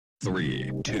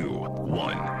3, 2,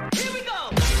 1. Here we go!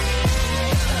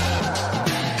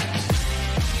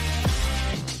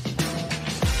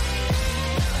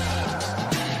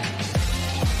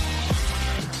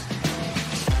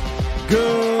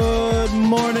 Good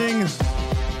morning,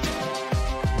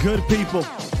 good people.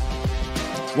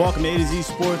 Welcome to A to Z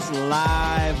Sports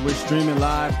Live. We're streaming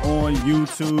live on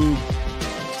YouTube.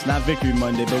 It's not Victory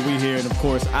Monday, but we're here. And of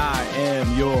course, I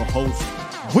am your host,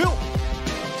 Will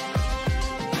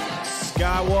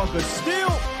Skywalker.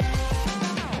 Still,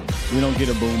 we don't get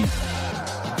a boom.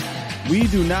 We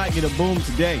do not get a boom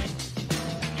today.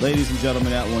 Ladies and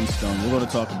gentlemen, at One Stone, we're going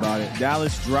to talk about it.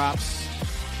 Dallas drops.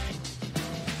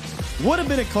 Would have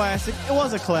been a classic. It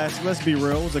was a classic. Let's be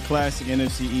real. It was a classic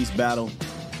NFC East battle.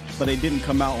 But they didn't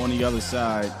come out on the other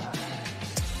side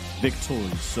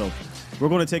victorious. So we're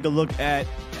going to take a look at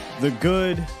the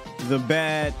good, the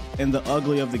bad, and the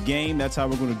ugly of the game. That's how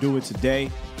we're going to do it today.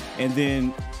 And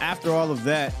then after all of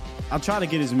that, I'll try to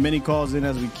get as many calls in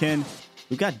as we can.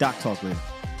 We've got Doc Talk later.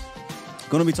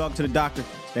 Going to be talking to the doctor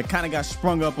that kind of got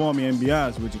sprung up on me, and be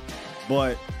honest with you.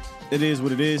 But it is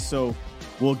what it is. So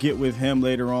we'll get with him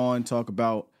later on, talk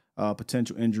about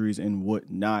potential injuries and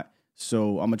whatnot.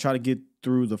 So I'm going to try to get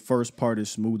through the first part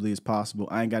as smoothly as possible.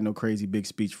 I ain't got no crazy big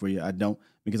speech for you. I don't,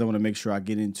 because I want to make sure I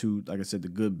get into, like I said, the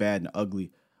good, bad, and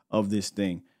ugly of this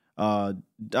thing. I'll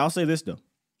say this, though.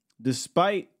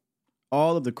 Despite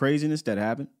all of the craziness that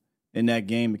happened in that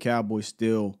game, the Cowboys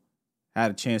still had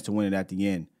a chance to win it at the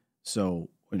end. So,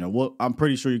 I'm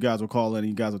pretty sure you guys will call in and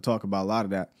you guys will talk about a lot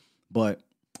of that. But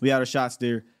we had our shots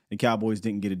there. The Cowboys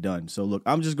didn't get it done. So, look,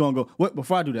 I'm just going to go. Wait,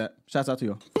 before I do that, shouts out to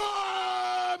y'all.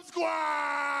 Bomb Squad!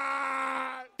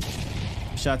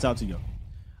 Shouts out to y'all.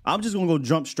 I'm just going to go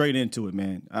jump straight into it,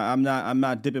 man. I'm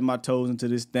not dipping my toes into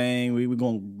this thing. We're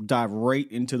going to dive right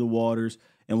into the waters,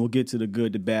 and we'll get to the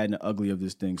good, the bad, and the ugly of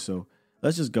this thing. So,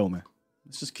 let's just go, man.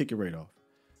 Let's just kick it right off.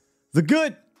 The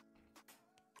good.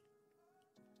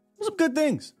 Some good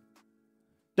things.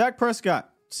 Dak Prescott,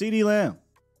 CeeDee Lamb.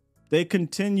 They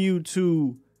continue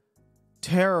to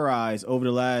terrorize over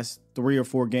the last 3 or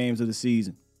 4 games of the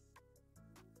season.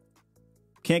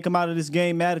 Can't come out of this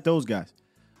game mad at those guys.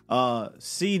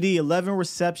 CD, 11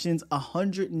 receptions,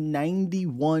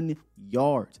 191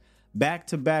 yards.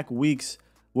 Back-to-back weeks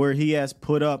where he has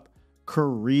put up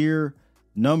career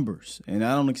numbers. And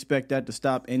I don't expect that to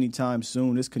stop anytime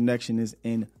soon. This connection is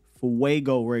in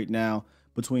fuego right now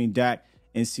between Dak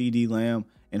and CeeDee Lamb.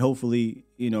 And hopefully,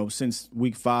 since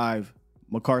week 5,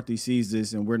 McCarthy sees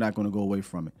this and we're not going to go away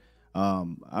from it.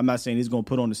 I'm not saying he's going to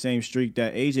put on the same streak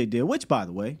that AJ did, which, by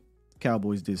the way,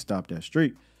 Cowboys did stop that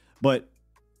streak. But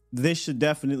this should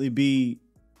definitely be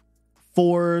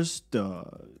forced,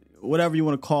 whatever you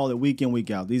want to call it, week in,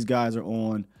 week out. These guys are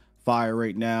on fire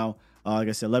right now. Like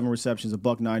I said, 11 receptions,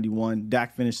 $191.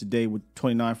 Dak finished the day with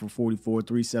 29 for 44,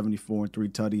 374, and 3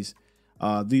 tutties.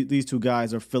 These two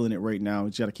guys are feeling it right now.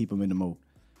 You got to keep them in the mode.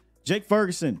 Jake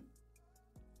Ferguson.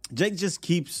 Jake just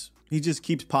keeps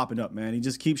popping up, man. He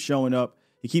just keeps showing up.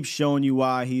 He keeps showing you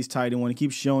why he's tight end one. He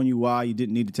keeps showing you why you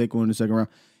didn't need to take one in the second round.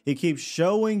 He keeps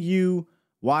showing you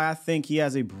why I think he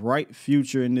has a bright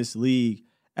future in this league.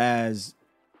 As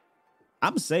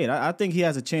I'm saying, I think he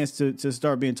has a chance to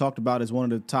start being talked about as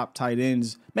one of the top tight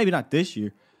ends. Maybe not this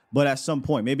year, but at some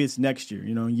point. Maybe it's next year,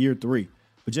 in year 3.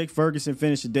 But Jake Ferguson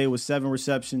finished the day with 7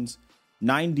 receptions,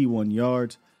 91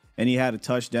 yards, and he had a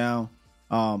touchdown.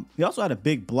 He also had a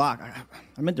big block.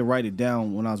 I meant to write it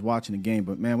down when I was watching the game,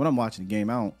 but man, when I'm watching the game,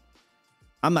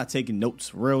 I'm not taking notes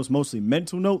for real. It's mostly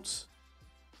mental notes.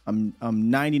 I'm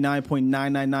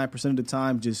 99.999% of the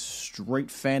time just straight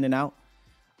fanning out,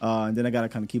 and then I gotta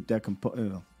kind of keep that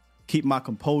keep my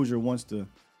composure once the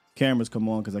cameras come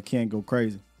on because I can't go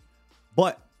crazy.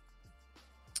 But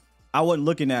I wasn't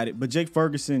looking at it, but Jake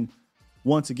Ferguson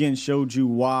once again showed you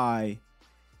why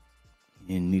you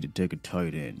didn't need to take a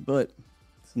tight end. But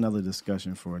it's another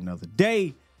discussion for another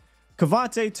day.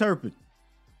 KaVontae Turpin.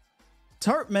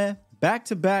 Man,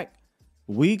 back-to-back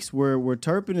weeks where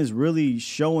Turpin is really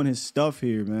showing his stuff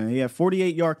here, man. He had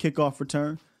 48-yard kickoff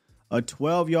return, a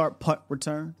 12-yard punt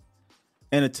return,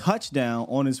 and a touchdown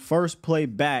on his first play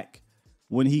back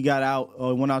when he went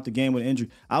out the game with an injury.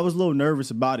 I was a little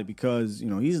nervous about it because,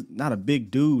 he's not a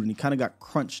big dude and he kind of got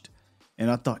crunched.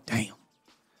 And I thought, damn,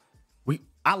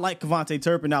 I like KaVontae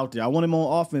Turpin out there. I want him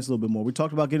on offense a little bit more. We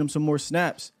talked about getting him some more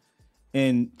snaps.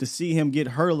 And to see him get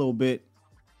hurt a little bit,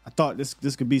 I thought this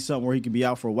could be something where he could be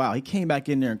out for a while. He came back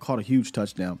in there and caught a huge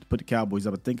touchdown to put the Cowboys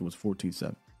up. I think it was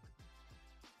 14-7.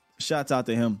 Shouts out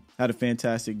to him. Had a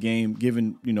fantastic game,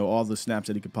 given, all the snaps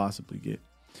that he could possibly get.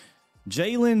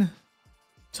 Jalen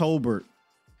Tolbert,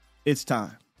 it's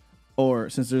time. Or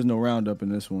since there's no roundup in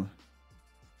this one.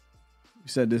 We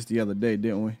said this the other day,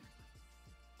 didn't we?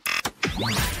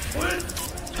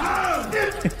 It's time!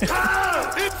 It's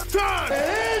time! It's time!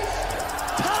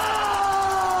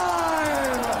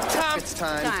 It's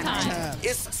time!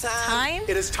 It's time.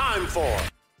 It is time for.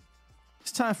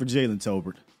 It's time for Jalen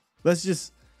Tolbert. Let's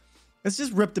just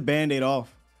rip the Band-Aid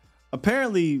off.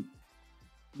 Apparently,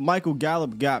 Michael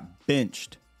Gallup got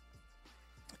benched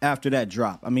after that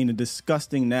drop. I mean, a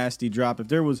disgusting, nasty drop. If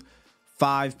there was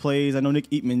 5 plays, I know Nick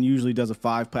Eatman usually does a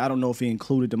 5 play. I don't know if he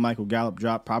included the Michael Gallup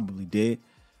drop. Probably did.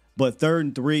 But 3rd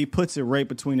and 3, puts it right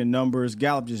between the numbers.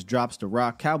 Gallup just drops the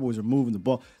rock. Cowboys are moving the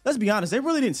ball. Let's be honest, they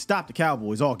really didn't stop the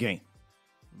Cowboys all game.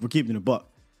 We're keeping the buck.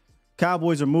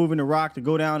 Cowboys are moving the rock to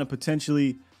go down and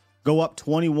potentially go up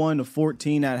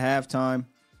 21-14 at halftime.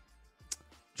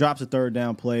 Drops a 3rd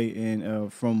down play,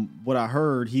 and from what I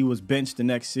heard, he was benched the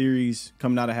next series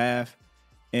coming out of half,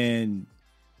 and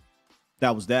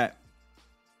that was that.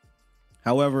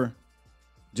 However,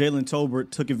 Jalen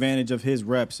Tolbert took advantage of his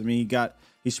reps. I mean,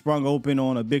 he sprung open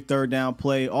on a big 3rd down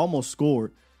play, almost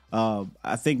scored.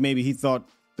 I think maybe he thought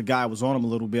the guy was on him a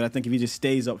little bit. I think if he just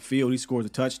stays upfield, he scores a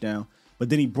touchdown. But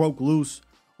then he broke loose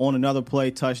on another play,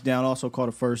 touchdown, also caught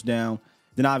a 1st down.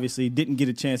 Then obviously didn't get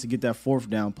a chance to get that 4th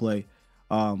down play.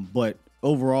 But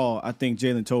overall, I think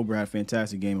Jalen Tolbert had a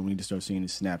fantastic game, and we need to start seeing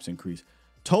his snaps increase.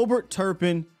 Tolbert,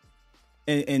 Turpin,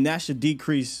 and that should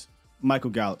decrease Michael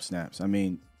Gallup snaps. I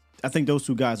mean, I think those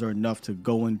 2 guys are enough to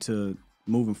go into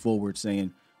moving forward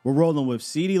saying we're rolling with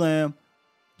CeeDee Lamb,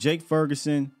 Jake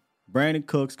Ferguson, Brandon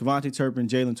Cooks, Kevontae Turpin,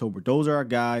 Jalen Tolbert. Those are our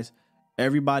guys.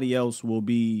 Everybody else will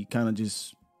be kind of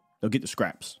just, they'll get the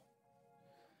scraps.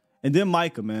 And then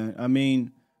Micah, man. I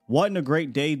mean, wasn't a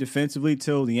great day defensively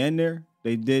till the end there.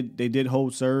 They did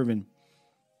hold serve and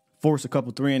force a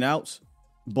couple 3-and-outs,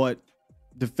 but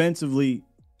defensively,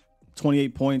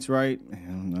 28 points, right?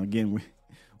 And again,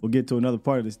 we'll get to another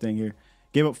part of this thing here.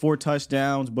 Gave up 4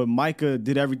 touchdowns, but Micah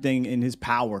did everything in his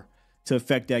power to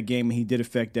affect that game, and he did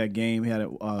affect that game. He had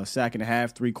a sack and a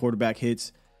half, 3 quarterback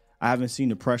hits. I haven't seen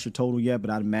the pressure total yet,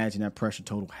 but I'd imagine that pressure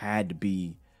total had to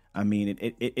be, I mean,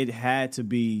 it had to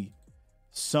be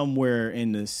somewhere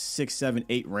in the 6, 7,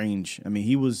 8 range. I mean,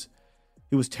 he was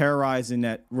terrorizing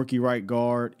that rookie right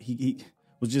guard. He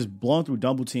was just blown through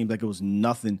double teams like it was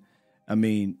nothing. I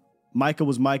mean, Micah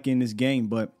was Micah in this game,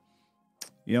 but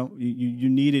you know, you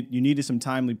needed some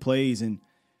timely plays, and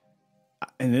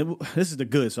this is the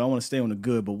good, so I want to stay on the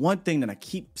good. But one thing that I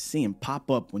keep seeing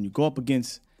pop up when you go up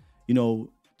against, you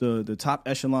know, the top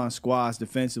echelon squads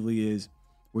defensively is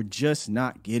we're just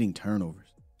not getting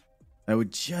turnovers. Like, we're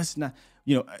just not,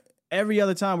 you know, every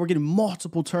other time we're getting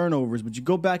multiple turnovers, but you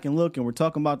go back and look, and we're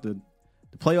talking about the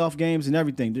playoff games and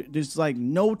everything. There's like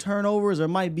no turnovers. There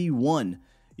might be one,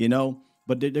 you know,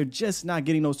 but they're just not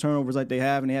getting those turnovers like they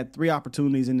have. And they had 3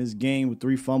 opportunities in this game with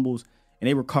 3 fumbles, and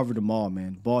they recovered them all,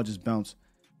 man. The ball just bounced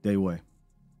their way.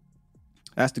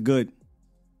 That's the good.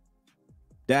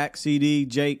 Dak, CD,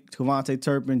 Jake, Kevontae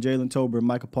Turpin, Jalen Tolbert,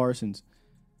 Micah Parsons.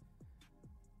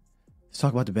 Let's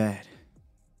talk about the bad.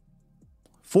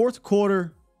 4th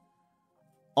quarter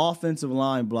offensive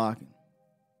line blocking.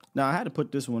 Now, I had to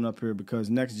put this one up here because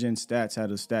Next Gen Stats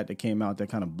had a stat that came out that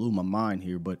kind of blew my mind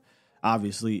here, but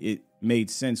obviously it made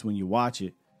sense when you watch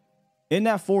it. In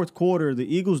that 4th quarter,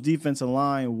 the Eagles defensive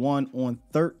line won on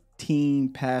 13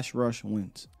 pass rush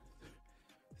wins.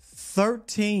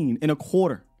 13 in a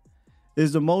quarter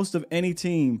is the most of any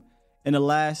team in the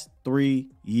last 3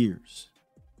 years.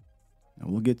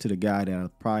 And we'll get to the guy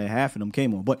that probably half of them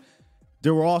came on, but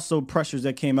there were also pressures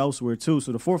that came elsewhere too.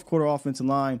 So the 4th quarter offensive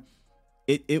line,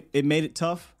 it made it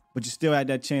tough, but you still had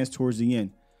that chance towards the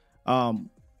end.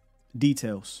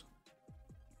 Details.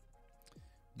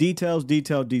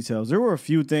 There were a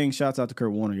few things. Shouts out to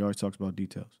Kurt Warner. He always talks about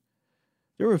details.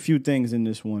 There were a few things in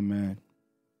this one, man.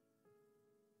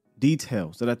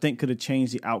 Details that I think could have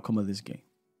changed the outcome of this game.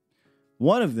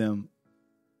 One of them,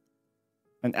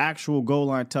 an actual goal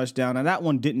line touchdown. Now, that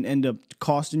one didn't end up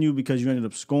costing you because you ended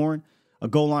up scoring. A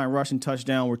goal line rushing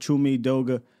touchdown where Chuma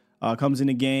Edoga comes in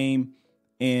the game.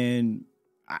 And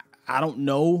I don't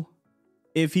know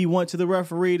if he went to the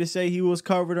referee to say he was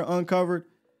covered or uncovered.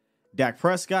 Dak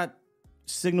Prescott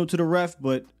signaled to the ref,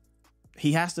 but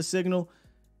he has to signal.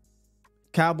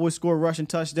 Cowboys score a rushing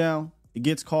touchdown. It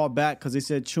gets called back because they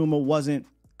said Chuma wasn't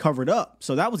covered up.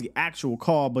 So that was the actual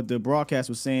call, but the broadcast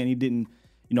was saying he didn't,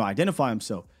 identify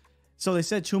himself. So they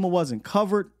said Chuma wasn't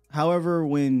covered. However,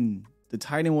 when the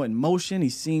tight end went in motion, he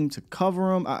seemed to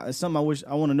cover him. It's something I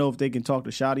want to know if they can talk to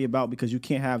Shotty about, because you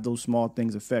can't have those small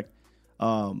things affect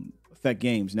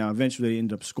games. Now, eventually they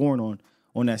ended up scoring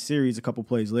on that series a couple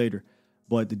plays later,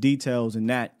 but the details in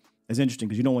that is interesting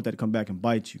because you don't want that to come back and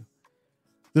bite you.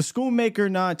 The Schoonmaker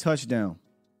non-touchdown.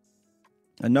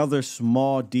 Another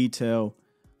small detail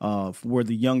where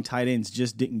the young tight ends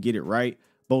just didn't get it right.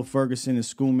 Both Ferguson and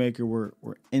Schoonmaker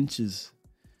were inches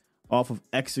off of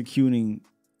executing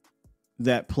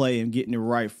that play and getting it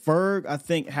right. Ferg, I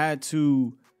think, had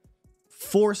to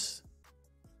force.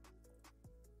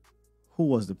 Who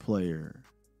was the player?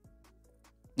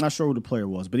 Not sure who the player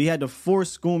was, but he had to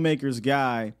force Schoonmaker's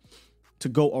guy to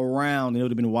go around, and it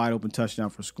would have been a wide open touchdown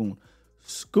for Schoon.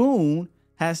 Schoon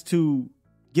has to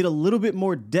get a little bit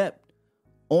more depth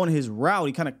on his route.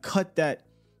 He kind of cut that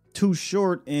too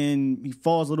short, and he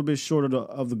falls a little bit short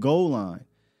of the goal line.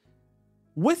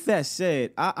 With that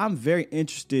said, I'm very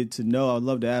interested to know. I'd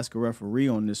love to ask a referee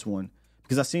on this one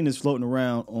because I've seen this floating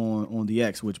around on the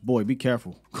X, which, boy, be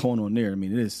careful going on there. I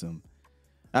mean, it is some.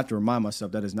 I have to remind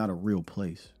myself that is not a real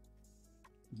place.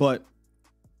 But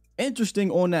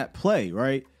interesting on that play,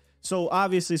 right? So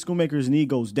obviously Schoonmaker's knee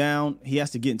goes down. He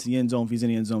has to get into the end zone. If he's in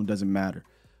the end zone, doesn't matter.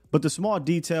 But the small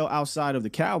detail outside of the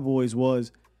Cowboys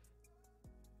was,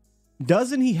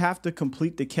 doesn't he have to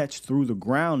complete the catch through the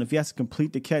ground? If he has to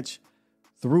complete the catch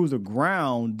through the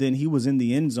ground, then he was in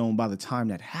the end zone by the time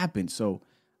that happened. So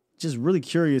just really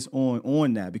curious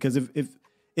on that, because if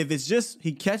it's just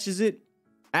he catches it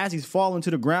as he's falling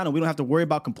to the ground and we don't have to worry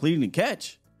about completing the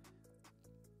catch,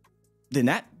 then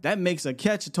that makes a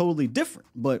catch totally different.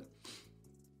 But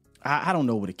I don't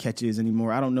know what a catch is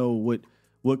anymore. I don't know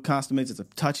what constitutes as a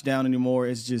touchdown anymore.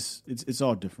 It's just it's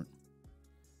all different.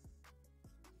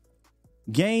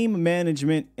 Game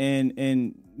management,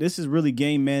 and this is really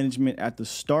game management at the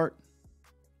start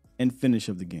and finish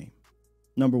of the game.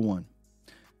 Number one,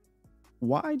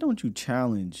 why don't you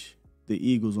challenge the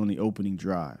Eagles on the opening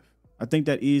drive? I think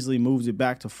that easily moves it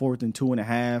back to 4th and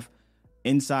 2.5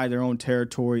 inside their own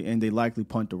territory, and they likely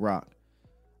punt the rock.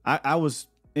 I was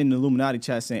in the Illuminati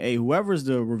chat saying, hey, whoever's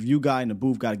the review guy in the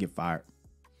booth got to get fired.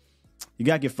 You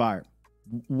got to get fired.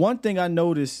 One thing I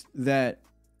noticed that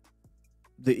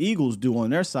the Eagles do on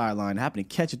their sideline, I happen to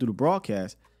catch it through the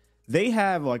broadcast, they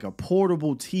have like a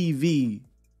portable TV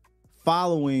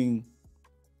following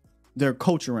their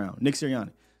coach around, Nick Sirianni.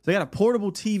 So they got a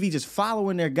portable TV just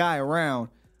following their guy around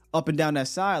up and down that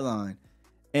sideline.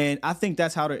 And I think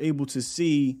that's how they're able to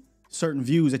see certain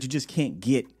views that you just can't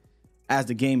get as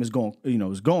the game is going,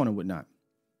 and whatnot.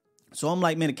 So I'm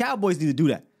like, man, the Cowboys need to do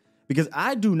that, because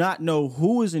I do not know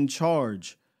who is in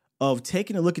charge of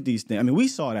taking a look at these things. I mean, we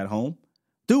saw it at home.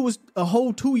 Dude was a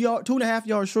whole 2.5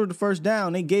 yards short of the first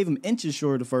down. They gave him inches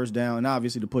short of the first down, and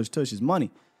obviously the push tush is money,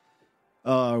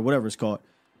 or whatever it's called.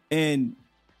 And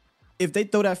if they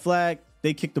throw that flag,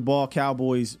 they kick the ball,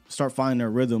 Cowboys start finding their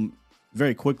rhythm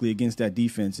very quickly against that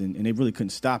defense, and they really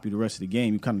couldn't stop you the rest of the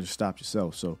game. You kind of just stopped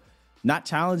yourself. So not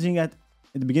challenging at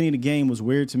the beginning of the game was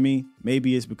weird to me.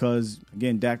 Maybe it's because,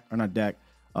 again,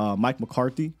 Mike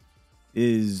McCarthy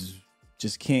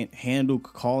just can't handle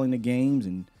calling the games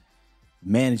and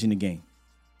managing the game.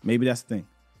 Maybe that's the thing.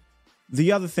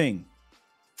 The other thing,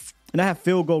 and I have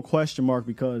field goal question mark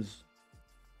because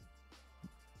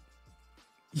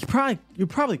you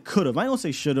probably could have. I don't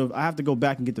say should have. I have to go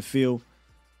back and get the feel.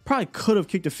 Probably could have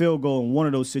kicked a field goal in one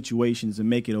of those situations and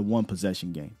make it a one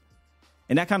possession game.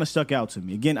 And that kind of stuck out to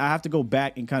me. Again, I have to go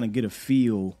back and kind of get a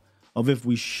feel of if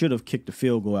we should have kicked the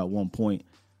field goal at one point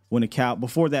when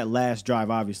before that last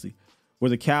drive, obviously, where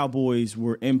the Cowboys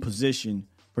were in position,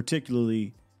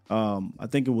 particularly, I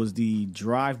think it was the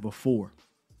drive before.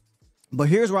 But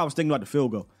here's where I was thinking about the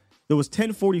field goal. There was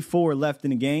 10:44 left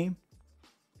in the game,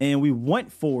 and we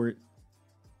went for it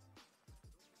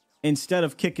instead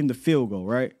of kicking the field goal,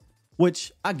 right?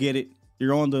 Which, I get it.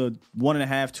 You're on the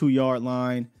 1.5, 2 yard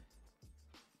line.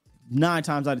 9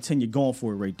 times out of 10, you're going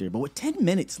for it right there. But with 10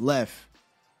 minutes left,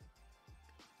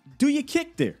 do you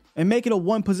kick there and make it a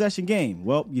one possession game?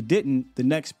 Well, you didn't. The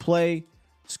next play,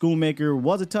 Schoonmaker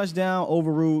was a touchdown,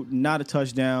 overruled, not a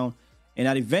touchdown. And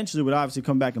that eventually would obviously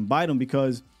come back and bite them,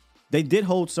 because they did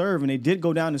hold serve and they did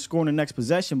go down and score in the next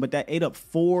possession, but that ate up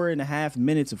 4.5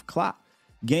 minutes of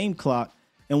game clock.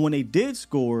 And when they did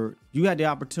score, you had the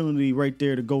opportunity right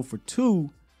there to go for 2,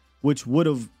 which would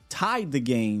have tied the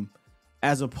game,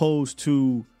 as opposed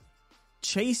to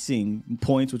chasing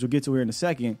points, which we'll get to here in a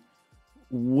second,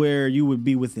 where you would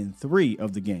be within 3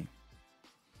 of the game.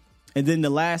 And then the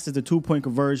last is the 2-point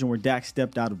conversion where Dak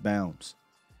stepped out of bounds.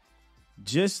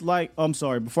 Just like,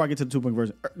 before I get to the 2-point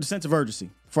conversion, the sense of urgency,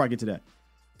 before I get to that.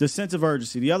 The sense of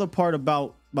urgency. The other part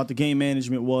about the game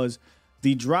management was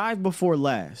the drive before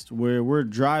last, where we're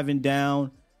driving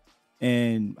down,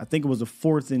 and I think it was a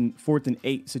 4th and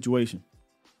 8 situation.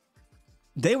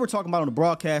 They were talking about on the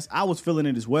broadcast. I was feeling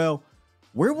it as well.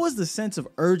 Where was the sense of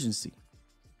urgency?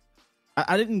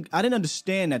 I didn't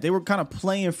understand that. They were kind of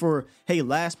playing for, hey,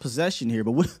 last possession here,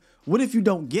 but what if you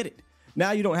don't get it?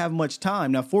 Now you don't have much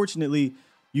time. Now, fortunately,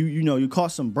 you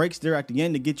caught some breaks there at the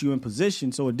end to get you in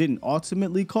position, so it didn't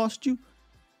ultimately cost you.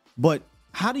 But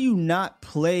how do you not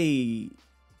play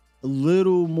a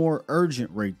little more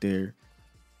urgent right there?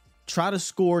 Try to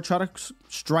score, try to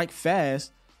strike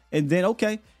fast, and then,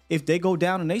 okay, if they go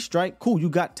down and they strike, cool, you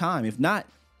got time. If not,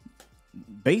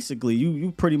 basically,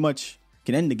 you pretty much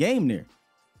can end the game there.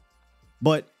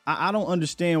 But I don't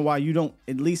understand why you don't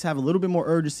at least have a little bit more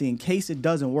urgency in case it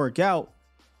doesn't work out.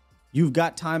 You've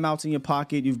got timeouts in your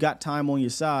pocket. You've got time on your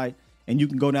side, and you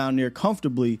can go down there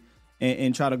comfortably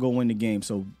and try to go win the game.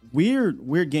 So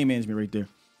weird game management right there.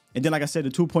 And then, like I said,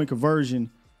 the 2-point conversion,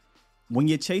 when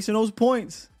you're chasing those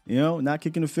points, not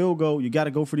kicking the field goal, you got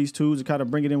to go for these twos to kind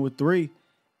of bring it in with 3.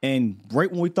 And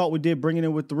right when we thought we did bring it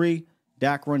in with 3,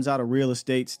 Dak runs out of real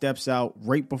estate, steps out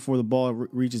right before the ball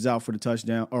reaches out for the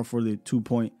touchdown or for the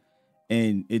 2-point,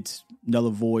 and it's null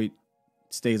and void,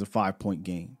 stays a 5-point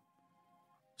game.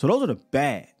 So those are the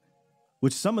bad,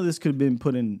 which some of this could have been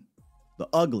put in the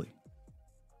ugly.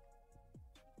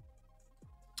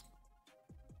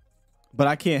 But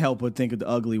I can't help but think of the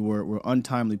ugly were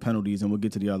untimely penalties, and we'll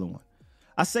get to the other one.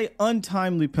 I say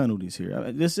untimely penalties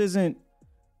here. This isn't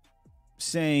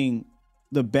saying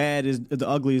the bad is the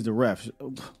ugly is the refs.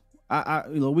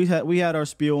 We had our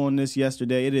spiel on this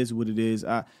yesterday. It is what it is.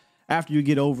 After you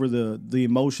get over the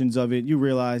emotions of it, you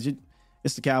realize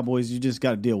it's the Cowboys. You just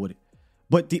got to deal with it.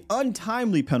 But the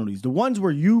untimely penalties, the ones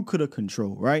where you could have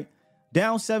controlled, right?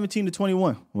 Down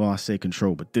 17-21. Well, I say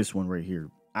control, but this one right here,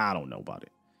 I don't know about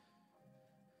it.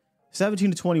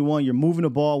 17-21, you're moving the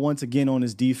ball once again on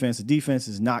this defense. The defense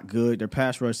is not good. Their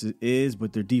pass rush is,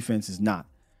 but their defense is not.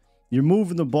 You're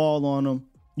moving the ball on them.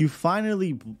 You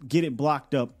finally get it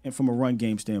blocked up, and from a run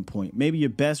game standpoint, maybe your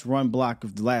best run block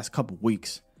of the last couple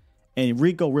weeks. And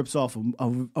Rico rips off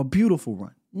a beautiful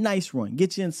run. Nice run.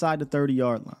 Get you inside the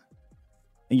 30-yard line.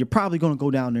 And you're probably going to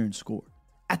go down there and score.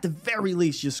 At the very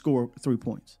least, you score 3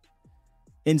 points.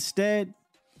 Instead,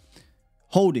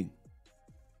 holding.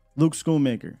 Luke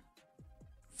Schoonmaker.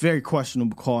 Very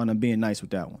questionable call, and I'm being nice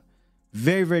with that one.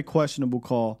 Very, very questionable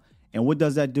call. And what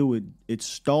does that do? It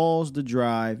stalls the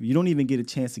drive. You don't even get a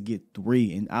chance to get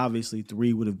 3. And obviously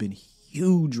 3 would have been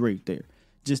huge right there.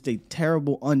 Just a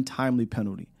terrible, untimely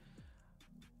penalty.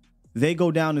 They go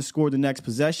down and score the next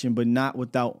possession, but not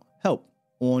without help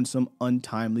on some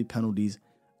untimely penalties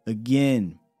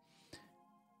again.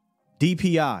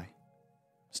 DPI,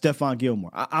 Stephon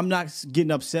Gilmore. I'm not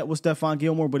getting upset with Stephon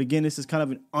Gilmore, but again, this is kind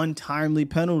of an untimely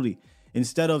penalty.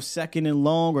 Instead of 2nd and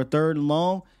long or 3rd and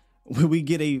long, we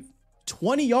get a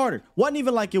 20-yarder. Wasn't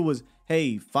even like it was,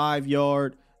 hey,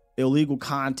 5-yard illegal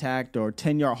contact or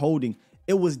 10-yard holding.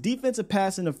 It was defensive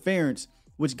pass interference,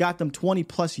 which got them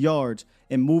 20-plus yards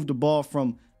and moved the ball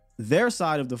from their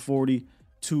side of the 40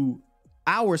 to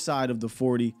our side of the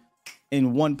 40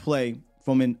 in one play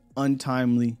from an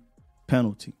untimely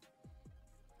penalty.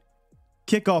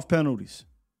 Kickoff penalties.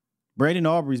 Brandon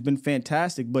Aubrey's been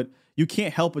fantastic, but you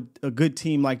can't help a good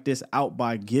team like this out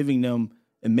by giving them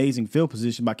amazing field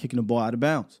position by kicking the ball out of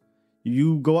bounds.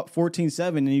 You go up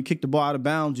 14-7 and you kick the ball out of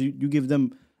bounds, you give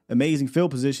them amazing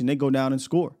field position, they go down and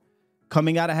score.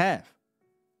 Coming out of half,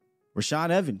 Rashaan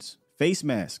Evans, face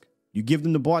mask. You give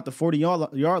them the ball at the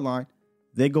 40-yard line,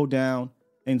 they go down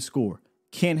and score.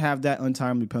 Can't have that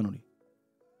untimely penalty.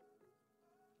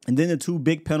 And then the 2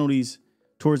 big penalties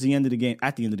towards the end of the game,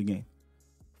 at the end of the game.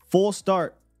 Full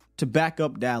start to back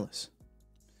up Dallas.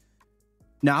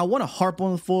 Now, I want to harp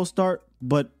on the full start,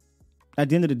 but at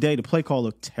the end of the day, the play call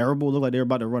looked terrible. It looked like they were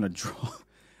about to run a draw.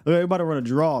 They were about to run a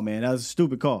draw, man. That was a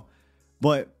stupid call.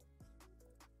 But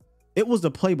it was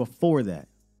the play before that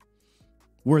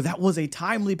where that was a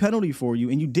timely penalty for you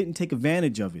and you didn't take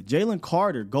advantage of it. Jalen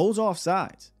Carter goes off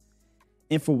sides.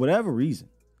 And for whatever reason,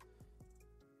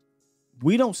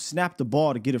 we don't snap the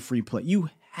ball to get a free play. You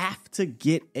have to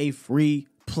get a free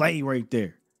play right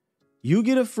there. You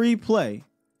get a free play,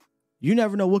 you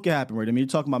never know what could happen, right? I mean, you're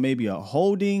talking about maybe a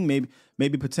holding,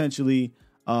 maybe potentially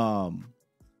a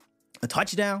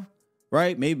touchdown,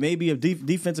 right? Maybe a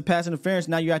defensive pass interference.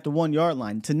 Now you're at the 1-yard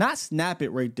line. To not snap it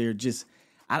right there, just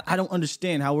I don't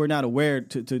understand how we're not aware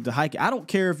to hike it. I don't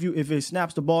care if it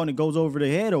snaps the ball and it goes over the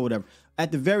head or whatever.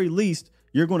 At the very least,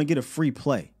 you're going to get a free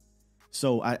play.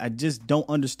 So I just don't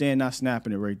understand not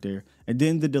snapping it right there. And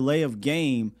then the delay of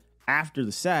game after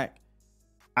the sack,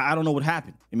 I don't know what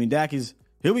happened. I mean, Dak is,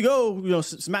 here we go,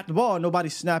 smack the ball.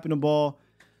 Nobody's snapping the ball.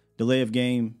 Delay of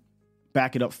game,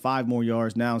 back it up 5 more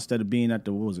yards now instead of being at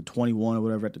the, 21 or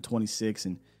whatever, at the 26.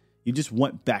 And You just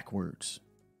went backwards.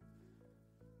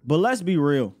 But let's be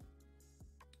real.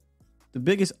 The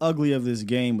biggest ugly of this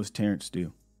game was Terrence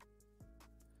Steele.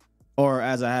 Or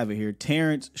as I have it here,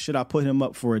 Terrence, should I put him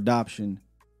up for adoption?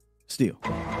 Steele.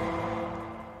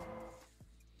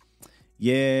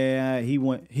 Yeah, he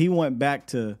went back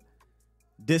to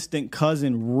distant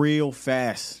cousin real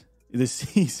fast this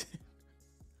season.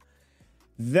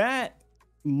 That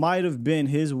might have been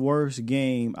his worst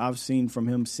game I've seen from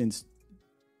him since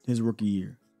his rookie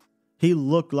year. He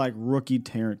looked like rookie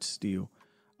Terrence Steele.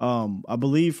 I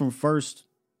believe from first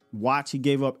watch, he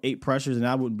gave up 8 pressures, and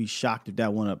I wouldn't be shocked if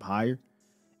that went up higher.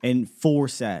 And 4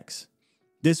 sacks.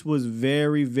 This was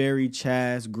very, very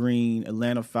Chaz Green,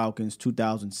 Atlanta Falcons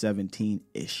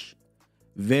 2017-ish.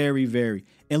 Very, very.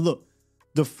 And look,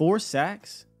 the 4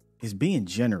 sacks is being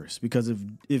generous because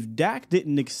if Dak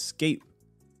didn't escape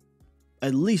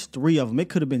at least 3 of them, it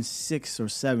could have been 6 or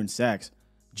 7 sacks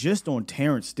just on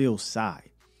Terrence Steele's side.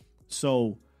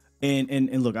 So,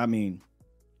 and look, I mean,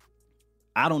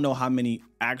 I don't know how many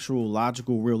actual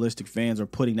logical, realistic fans are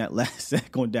putting that last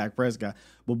sack on Dak Prescott.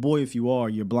 But boy, if you are,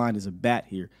 you're blind as a bat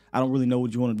here. I don't really know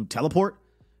what you want to do. Teleport?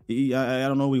 I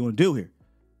don't know what you want to do here.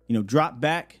 You know, drop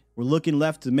back. We're looking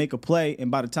left to make a play.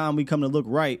 And by the time we come to look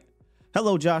right,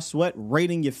 hello, Josh Sweat, right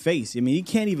in your face. I mean, he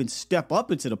can't even step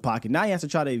up into the pocket. Now he has to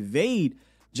try to evade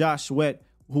Josh Sweat,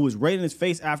 who was right in his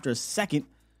face after a second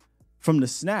from the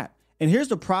snap. And here's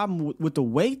the problem with the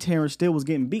way Terrence Steele was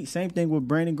getting beat. Same thing with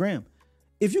Brandon Graham.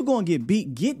 If you're going to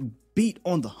get beat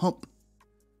on the hump.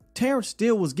 Terrence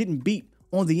Steele was getting beat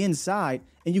on the inside,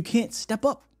 and you can't step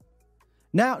up.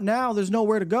 Now there's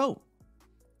nowhere to go.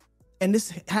 And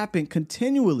this happened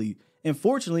continually. And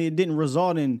fortunately, it didn't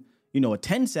result in, a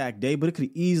 10-sack day, but it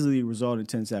could easily result in a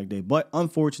 10-sack day. But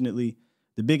unfortunately,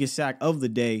 the biggest sack of the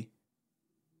day,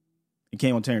 it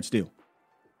came on Terrence Steele.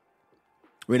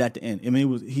 Right at the end. I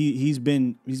mean, he's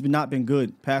not been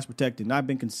good, pass protected, not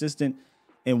been consistent.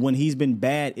 And when he's been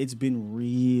bad, it's been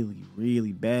really,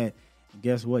 really bad. And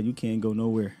guess what? You can't go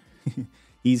nowhere.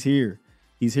 He's here.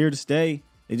 He's here to stay.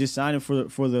 They just signed him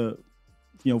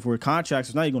for a contract.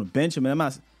 So now you're going to bench him.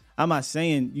 And I'm not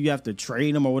saying you have to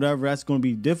trade him or whatever. That's going to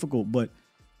be difficult. But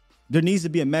there needs to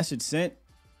be a message sent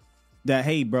that,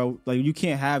 hey, bro, like, you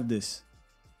can't have this.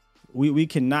 We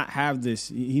cannot have this.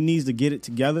 He needs to get it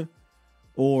together,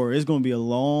 or it's going to be a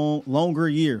longer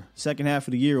year, second half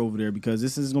of the year over there, because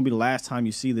this is going to be the last time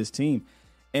you see this team.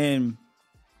 And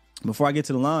before I get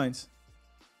to the lines,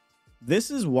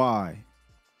 this is why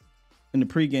in the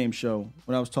pregame show,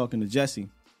 when I was talking to Jesse,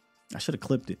 I should have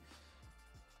clipped it.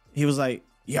 He was like,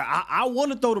 yeah, I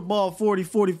want to throw the ball 40,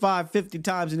 45, 50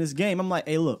 times in this game. I'm like,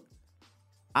 hey, look,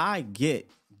 I get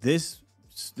this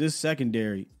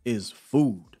secondary is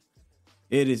food.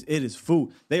 It is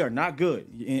food. They are not good,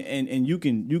 and you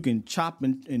can chop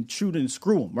and shoot and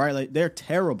screw them, right? Like, they're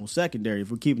terrible secondary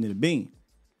if we're keeping it a bean.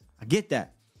 I get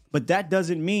that, but that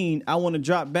doesn't mean I want to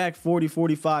drop back 40,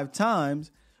 45 times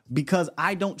because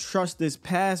I don't trust this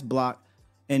pass block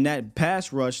and that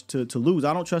pass rush to lose.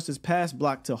 I don't trust this pass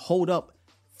block to hold up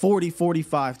 40,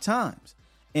 45 times,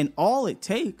 and all it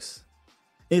takes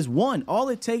is one. All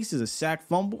it takes is a sack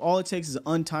fumble. All it takes is an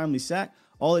untimely sack.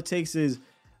 All it takes is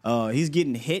he's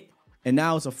getting hit, and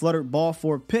now it's a fluttered ball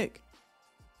for a pick.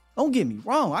 Don't get me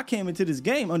wrong. I came into this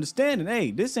game understanding,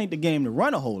 hey, this ain't the game to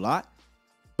run a whole lot,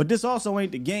 but this also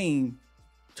ain't the game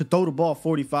to throw the ball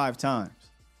 45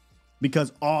 times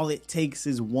because all it takes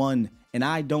is one, and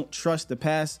I don't trust the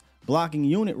pass blocking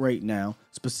unit right now,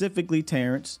 specifically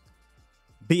Terrence.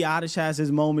 Biadasz has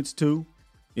his moments too,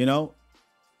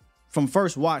 From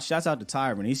first watch, shouts out to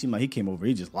Tyron. He seemed like he came over.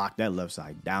 He just locked that left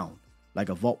side down like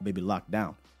a vault baby locked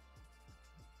down.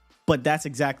 But that's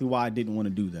exactly why I didn't want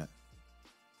to do that.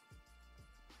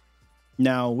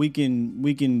 Now we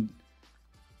can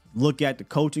look at the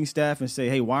coaching staff and say,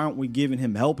 hey, why aren't we giving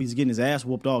him help? He's getting his ass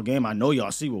whooped all game. I know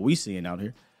y'all see what we seeing out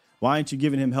here. Why aren't you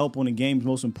giving him help on the game's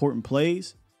most important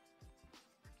plays?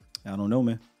 I don't know,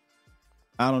 man.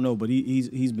 I don't know, but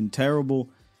he's been terrible,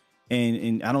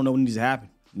 and I don't know what needs to happen.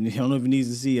 I don't know if he needs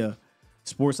to see a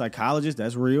sports psychologist.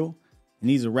 That's real. He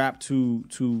needs to rap to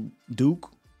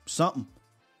Duke, something,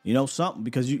 something.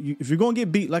 Because if you're going to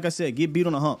get beat, like I said, get beat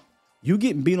on the hump. You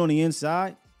getting beat on the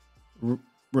inside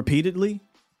repeatedly,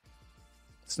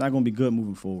 it's not going to be good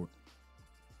moving forward.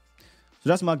 So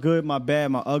that's my good, my bad,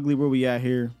 my ugly. Where we at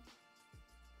here?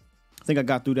 I think I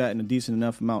got through that in a decent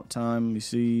enough amount of time. Let me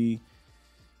see.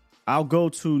 I'll go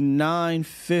to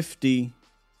 9:50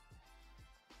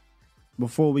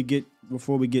 before we get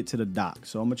to the doc.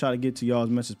 So I'm gonna try to get to y'all as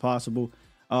much as possible.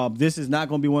 This is not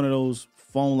gonna be one of those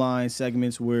phone line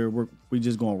segments where we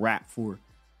just gonna rap for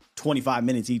 25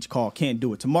 minutes each call. Can't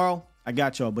do it. Tomorrow, I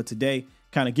got y'all. But today,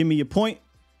 kind of give me your point,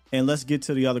 and let's get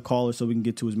to the other callers so we can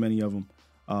get to as many of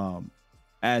them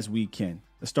as we can.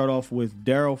 Let's start off with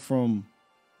Daryl from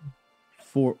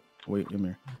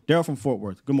Daryl from Fort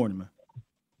Worth. Good morning, man.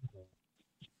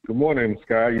 Good morning,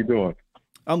 Sky. How you doing?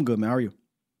 I'm good, man. How are you?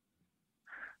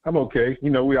 I'm okay.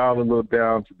 You know, we all a little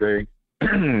down today.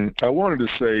 I wanted to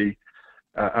say,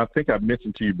 I think I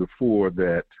mentioned to you before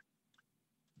that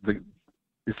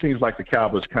it seems like the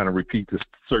Cowboys kind of repeat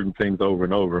certain things over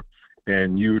and over,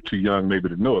 and you're too young maybe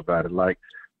to know about it.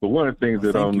 But one of the things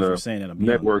that on the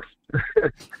networks,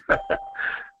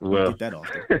 well, get that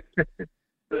off there.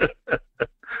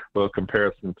 Well,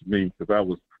 comparison to me, because I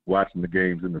was watching the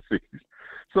games in the 60s.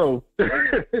 So,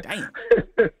 damn.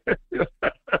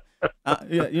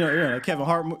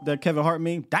 That Kevin Hart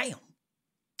meme. Damn.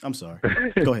 I'm sorry.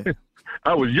 Go ahead.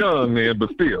 I was young then,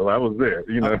 but still, I was there.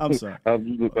 You know, I'm sorry.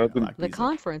 The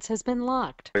conference has been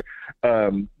locked.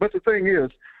 But the thing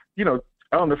is, you know,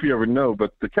 I don't know if you ever know,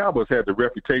 but the Cowboys had the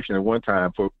reputation at one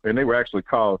time and they were actually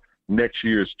called next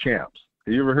year's champs.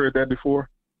 Have you ever heard that before?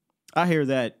 I hear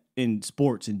that in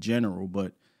sports in general,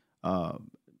 but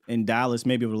in Dallas,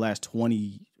 maybe over the last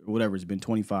 20 or whatever, it's been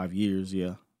 25 years,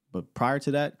 yeah. But prior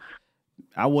to that,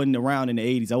 I wasn't around in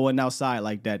the 80s. I wasn't outside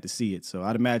like that to see it. So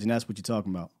I'd imagine that's what you're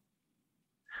talking about.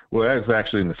 Well, that was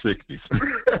actually in the 60s.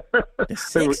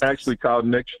 They were actually called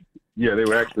next year's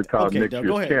champs.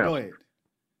 Go ahead.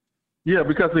 Yeah,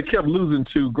 because they kept losing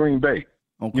to Green Bay.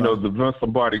 Okay. You know, the Vince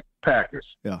Lombardi Packers.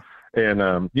 Yeah.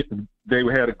 And they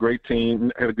had a great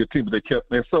team, had a good team, but they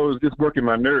kept – and so it was just working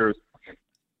my nerves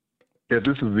that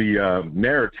this is the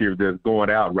narrative that's going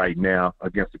out right now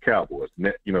against the Cowboys.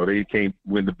 You know, they can't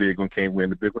win the big one, can't win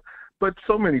the big one. But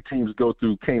so many teams go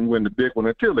through can't win the big one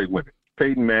until they win it.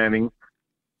 Peyton Manning,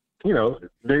 you know,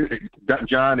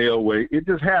 John Elway. It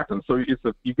just happens. So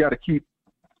you got to keep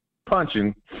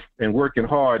punching and working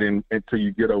hard until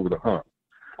you get over the hump.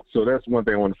 So that's one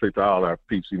thing I want to say to all our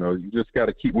peeps. You know, you just got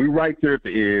to keep – we're right there at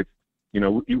the edge. You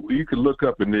know, you could look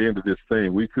up in the end of this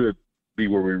thing. We could be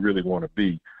where we really want to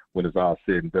be when it's all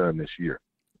said and done this year.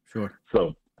 Sure.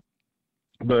 So,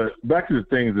 but back to the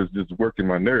things that's just working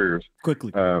my nerves.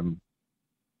 Quickly.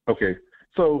 Okay.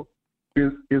 So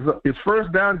is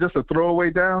first down just a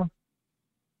throwaway down?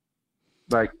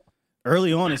 Like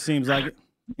early on, it seems like it.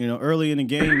 You know, early in the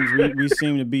games, we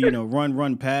seem to be, you know,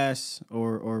 run, pass,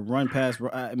 or run, pass.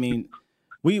 I mean,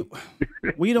 we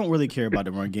don't really care about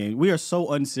the run game. We are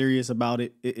so unserious about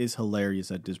it. It is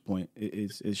hilarious at this point.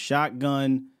 It's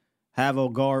shotgun, have a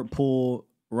guard pull,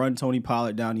 run Tony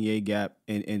Pollard down the A gap,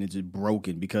 and it's just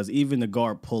broken because even the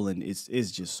guard pulling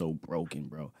is just so broken,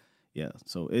 bro. Yeah,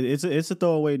 so it's a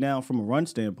throwaway now from a run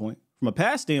standpoint. From a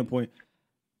pass standpoint,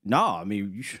 nah. I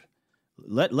mean, you should.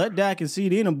 Let Dak and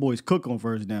CD and them boys cook on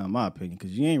first down, in my opinion,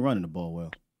 because you ain't running the ball well.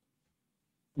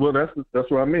 Well, that's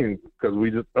what I mean, because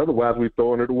otherwise we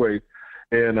throwing it away,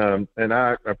 and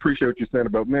I appreciate what you're saying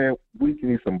about, man, we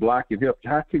need some blocking help.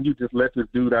 How can you just let this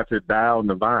dude out there die on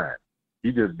the vine?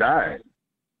 He just died,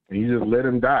 and you just let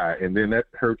him die, and then that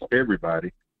hurts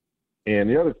everybody.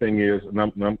 And the other thing is, and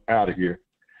I'm out of here.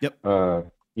 Yep.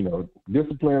 You know,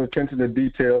 discipline, attention to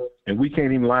detail, and we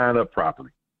can't even line up properly.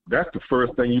 That's the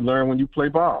first thing you learn when you play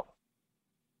ball.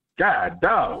 God,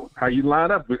 dog, how you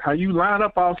line up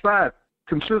outside,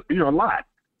 a lot.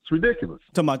 It's ridiculous.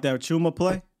 Talking about that Chuma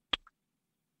play?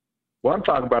 Well, I'm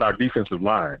talking about our defensive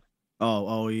line.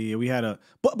 Oh yeah, we had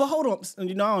but hold on.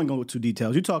 You know, I don't go into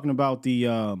details. You're talking about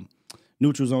the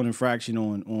neutral zone infraction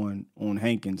on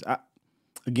Hankins.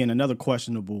 Again, another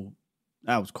questionable.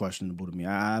 That was questionable to me.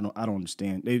 I don't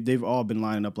understand. They've all been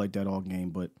lining up like that all game,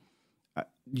 but.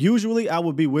 Usually I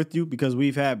would be with you because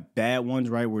we've had bad ones,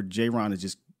 right, where J-Ron is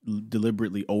just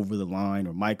deliberately over the line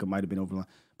or Micah might have been over the line.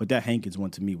 But that Hankins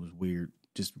one to me was weird.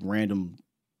 Just random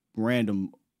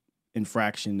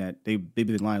infraction that they've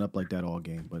been lined up like that all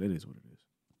game. But it is what it is.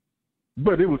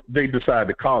 But they decided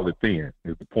to call it then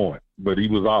is the point. But he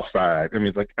was offside. I mean,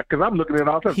 it's like, because I'm looking at it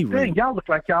all the time. Y'all look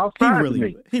like y'all offside to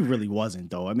me. He really wasn't,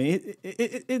 though. I mean,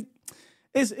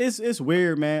 it's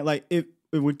weird, man. Like, if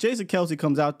when Jason Kelce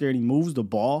comes out there and he moves the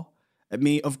ball, I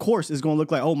mean, of course, it's going to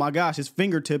look like, oh, my gosh, his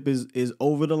fingertip is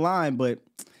over the line. But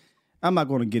I'm not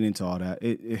going to get into all that.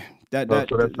 So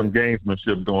that's some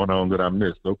gamesmanship going on that I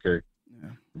missed. Okay.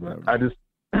 Yeah, I just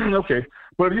 – okay.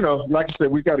 But, you know, like I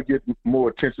said, we got to get more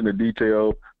attention to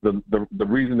detail. The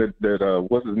reason that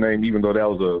what's his name, even though that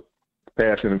was a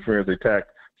pass interference, they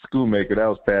attacked Schoonmaker, that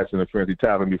was pass interference. He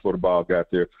tackled him before the ball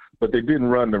got there. But they didn't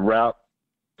run the route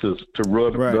to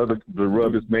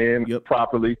rub his man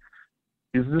properly.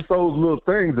 It's just those little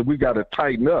things that we got to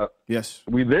tighten up. Yes.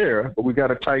 We there, but we got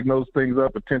to tighten those things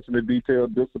up, attention to detail,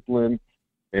 discipline,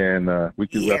 and I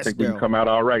think we can come out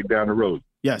all right down the road.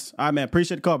 Yes. All right, man.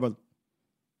 Appreciate the call, brother.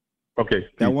 Okay.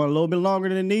 That went a little bit longer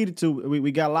than it needed to.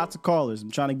 We got lots of callers.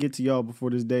 I'm trying to get to y'all before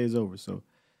this day is over. So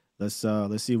let's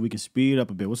see if we can speed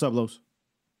up a bit. What's up, Los?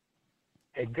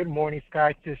 Hey, good morning,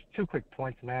 Sky. Just 2 quick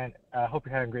points, man. I hope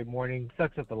you're having a great morning.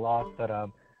 Sucks at the loss, but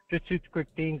just 2 quick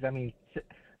things. I mean,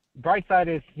 bright side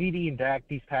is CD and Dak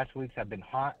these past weeks have been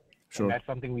hot. Sure. And that's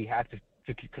something we have to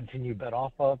continue to bet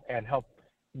off of and help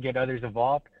get others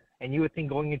involved. And you would think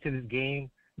going into this game,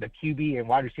 the QB and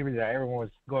wide receivers that everyone was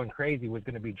going crazy was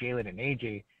going to be Jalen and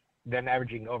AJ, them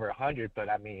averaging over 100. But,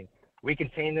 I mean, we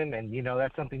contain them, and, you know,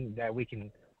 that's something that we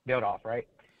can build off, right?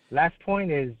 Last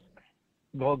point is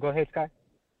go ahead, Sky.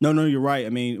 No, you're right. I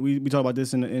mean, we talked about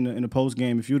this in the post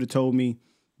game. If you would have told me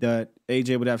that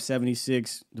AJ would have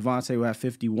 76, Devontae would have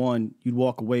 51, you'd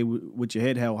walk away with your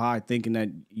head held high thinking that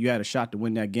you had a shot to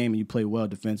win that game and you played well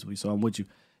defensively. So I'm with you.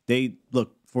 They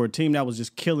look, for a team that was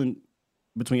just killing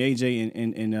between AJ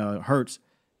and Hurts,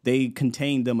 they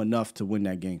contained them enough to win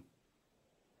that game.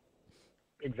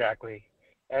 Exactly.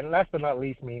 And last but not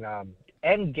least,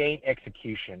 end game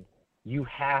execution. You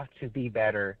have to be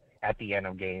better at the end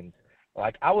of games.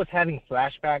 Like, I was having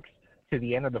flashbacks to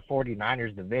the end of the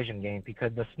 49ers division game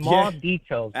because the small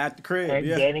details at the crib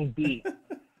and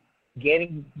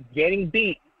getting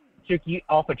beat took you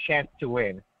off a chance to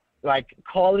win. Like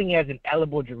calling as an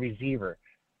eligible receiver,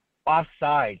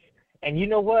 offsides. And you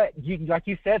know what? Like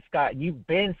you said, Scott, you've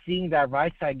been seeing that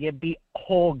right side get beat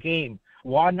whole game.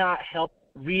 Why not help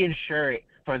reinsure it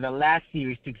for the last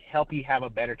series to help you have a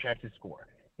better chance to score?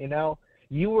 You know,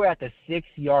 you were at the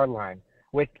 6-yard line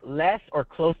with less or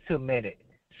close to a minute.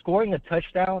 Scoring a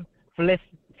touchdown flips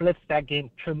that game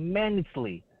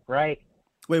tremendously, right?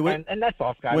 Wait, what? And that's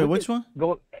all, Scott. Wait, which one?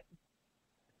 Go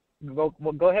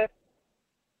ahead.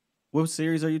 What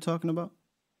series are you talking about?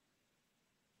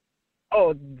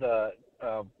 Oh, the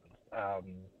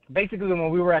basically when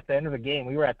we were at the end of the game,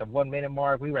 we were at the 1 minute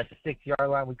mark. We were at the 6-yard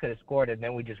line. We could have scored, and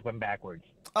then we just went backwards.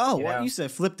 Oh, you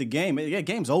said flip the game. Yeah,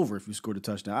 game's over if you scored a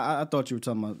touchdown. I thought you were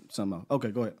talking about something else.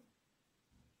 Okay, go ahead.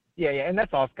 Yeah, and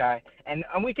that's all, Sky. And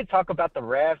we can talk about the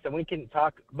refs, and we can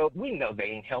talk, but we know they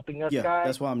ain't helping us, yeah, Sky.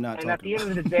 That's why I'm not. And at the end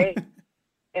of the day,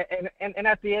 and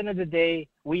at the end of the day,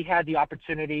 we had the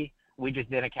opportunity. We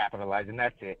just didn't capitalize, and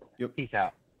that's it. Yep. Peace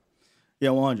out.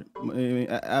 Yeah, 100. I mean,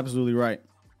 absolutely right.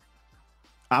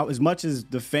 As much as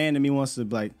the fan in me wants to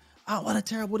be like, oh, what a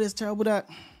terrible this, terrible that.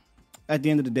 At the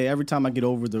end of the day, every time I get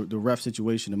over the ref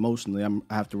situation emotionally,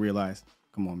 I have to realize,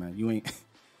 come on, man, you ain't.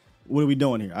 What are we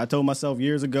doing here? I told myself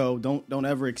years ago, don't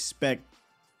ever expect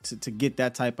to get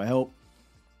that type of help.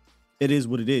 It is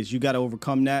what it is. You got to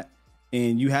overcome that,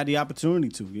 and you had the opportunity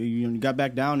to. You got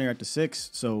back down there at the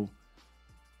 6, so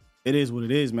it is what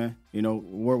it is, man. You know,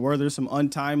 were there some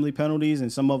untimely penalties,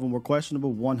 and some of them were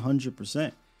questionable,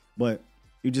 100%. But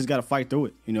you just got to fight through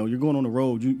it. You know, you're going on the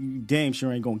road. You damn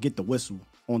sure ain't going to get the whistle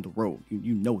on the road.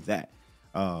 You know that,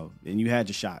 and you had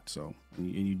your shot. So and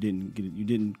you didn't get it. You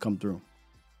didn't come through.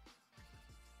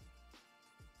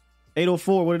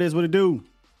 804, what it is, what it do?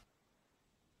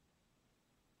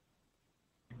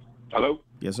 Hello?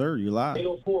 Yes, sir. You live.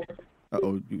 804.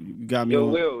 Uh-oh, you got me. Yo,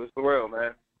 Will, it's Pharrell,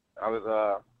 man. I was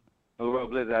a little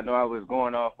blizzard. I know I was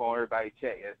going off on everybody's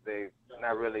chat yesterday.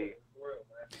 Not really.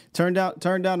 Turn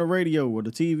down the radio or the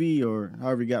TV or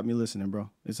however you got me listening, bro.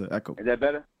 It's an echo. Is that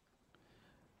better?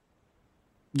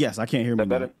 Yes, I can't hear me.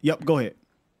 Better? Yep, go ahead.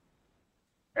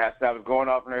 I was going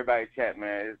off on everybody's chat,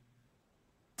 man.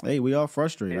 Hey, we all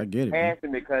frustrated. I get it. It's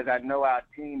because I know our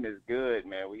team is good,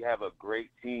 man. We have a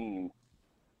great team,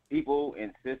 people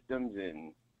and systems,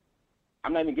 and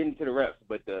I'm not even getting to the refs,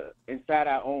 but the inside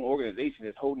our own organization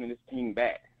is holding this team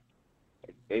back.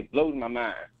 It blows my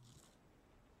mind.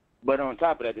 But on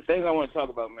top of that, the thing I want to talk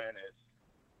about, man, is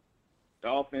the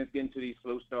offense getting to these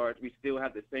slow starts. We still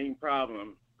have the same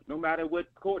problem, no matter what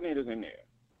coordinator's in there.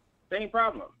 Same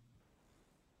problem.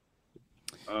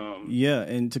 Yeah,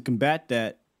 and to combat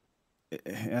that,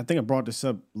 I think I brought this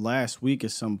up last week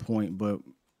at some point,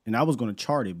 and I was going to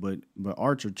chart it, but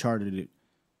Archer charted it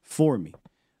for me.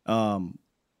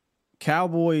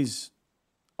 Cowboys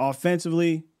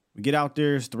offensively, we get out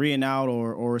there, it's 3 and out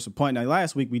or it's a punt. Now,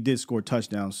 last week we did score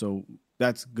touchdowns, so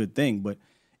that's a good thing. But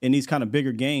in these kind of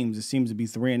bigger games, it seems to be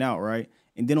 3 and out, right?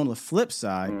 And then on the flip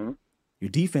side, your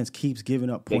defense keeps giving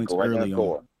up points early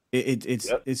on.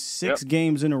 It's 6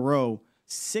 games in a row.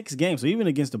 6 games. So even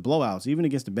against the blowouts, even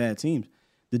against the bad teams,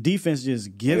 the defense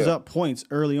just gives up points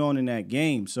early on in that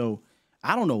game. So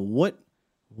I don't know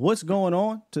what's going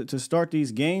on to start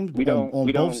these games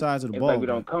on both sides of the ball. Like we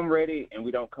don't come ready and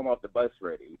we don't come off the bus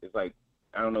ready. It's like,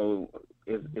 I don't know,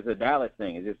 it's a Dallas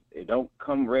thing. It's just it don't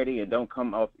come ready and don't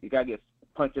come off. You gotta get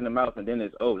punched in the mouth and then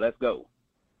it's let's go.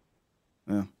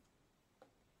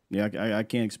 Yeah, I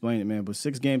can't explain it, man. But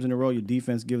 6 games in a row, your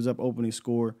defense gives up opening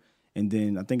score, and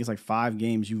then I think it's like 5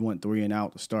 games you went 3 and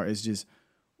out to start. It's just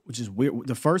weird.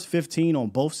 The first 15 on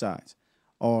both sides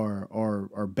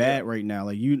are bad right now.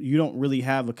 Like you don't really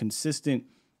have a consistent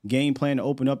game plan to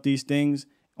open up these things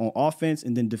on offense,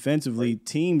 and then defensively,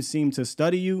 teams seem to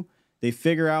study you. They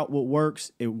figure out what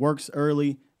works. It works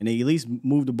early, and they at least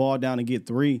move the ball down and get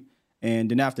 3. And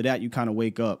then after that, you kind of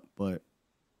wake up. But,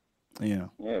 Yeah,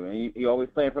 man. You always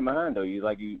playing from behind, though. You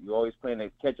always playing a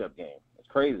catch-up game. It's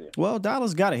crazy. Well,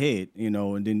 Dallas got ahead,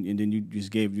 and then you just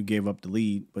gave up the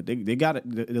lead. But they got it.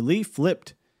 The lead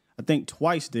flipped, I think,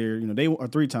 twice there. Or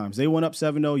 3 times. They went up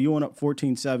 7-0. You went up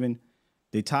 14-7.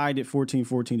 They tied it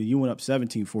 14-14. And you went up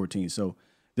 17-14. So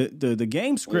the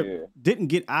game script didn't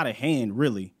get out of hand,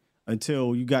 really,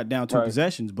 until you got down 2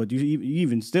 possessions, but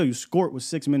you scored with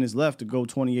 6 minutes left to go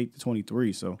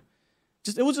 28-23. So,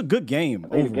 it was a good game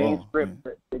overall.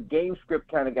 The game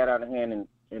script kind of got out of hand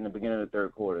in the beginning of the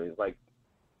 3rd quarter. It's like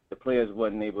the players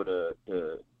wasn't able to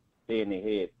stay in their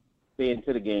head, stay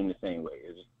into the game the same way.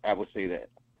 I would say that.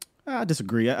 I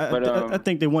disagree. I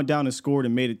think they went down and scored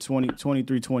and made it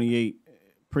 23-28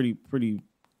 pretty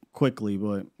quickly,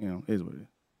 but it is what it is.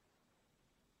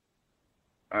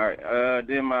 All right.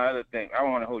 Then my other thing, I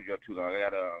don't want to hold you up too long.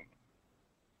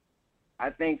 I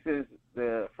think since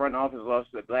the front office lost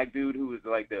the black dude who was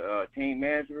like the team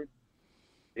manager,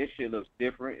 this shit looks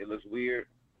different. It looks weird.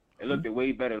 It looked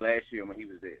way better last year when he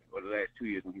was there, or the last 2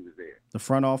 years when he was there. The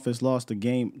front office lost the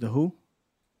game. The who?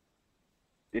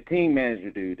 The team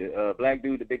manager dude, the black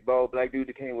dude, the big bald black dude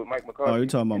that came with Mike McCarthy. Oh, you're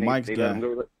talking about Mike's guy. Let him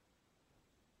go.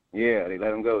 Yeah, they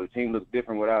let him go. The team looks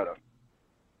different without him.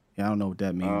 Yeah, I don't know what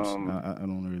that means. I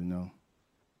don't really know.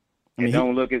 It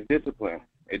don't look as disciplined.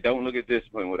 It don't look as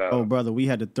disciplined without. Oh, brother, we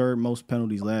had the 3rd most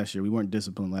penalties last year. We weren't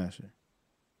disciplined last year.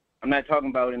 I'm not talking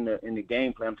about in the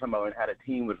game plan. I'm talking about how the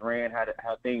team was ran, how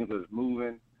things was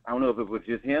moving. I don't know if it was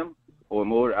just him or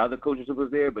more other coaches that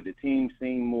was there, but the team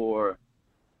seemed more.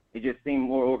 It just seemed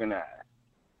more organized.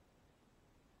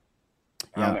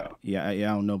 I don't know. Yeah, I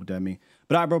don't know what that means.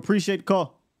 But all right, bro, appreciate the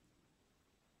call.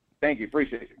 Thank you,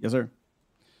 appreciate it. Yes, sir.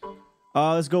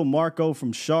 Let's go, Marco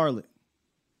from Charlotte.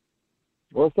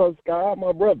 What's up, Scott?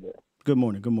 My brother. Good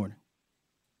morning. Good morning.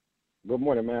 Good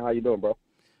morning, man. How you doing, bro?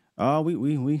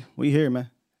 We here, man.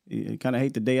 You kind of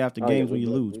hate the day after games when you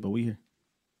lose, but we here.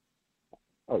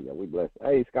 Oh yeah, we blessed.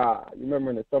 Hey, Scott, you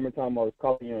remember in the summertime I was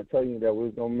calling you and telling you that we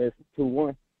was gonna miss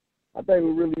 2-1? I think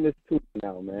we really missed 2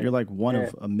 now, man. You're like one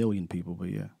of a million people, but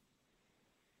yeah.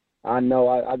 I know.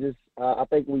 I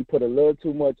think we put a little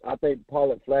too much. I think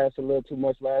Pollard flashed a little too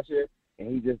much last year, and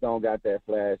he just don't got that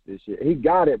flash this year. He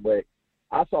got it, but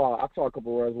I saw a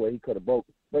couple of runs where he could have broke.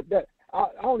 But that I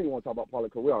don't even want to talk about Pollard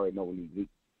because we already know when he's weak.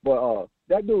 But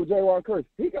that dude, J.Ron Curse,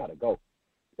 he got to go.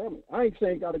 I ain't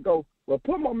saying got to go, but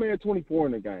put my man 24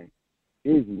 in the game.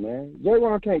 Easy, man.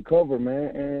 J.Ron can't cover,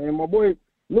 man. And my boy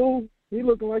Lou, he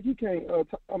looking like he can't.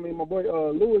 My boy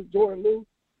Jordan Lewis,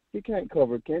 he can't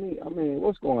cover, can he? I mean,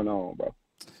 what's going on, bro?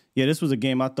 Yeah, this was a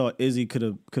game I thought Izzy could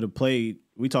have played.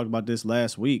 We talked about this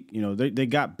last week. They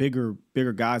got bigger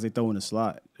guys they throw in the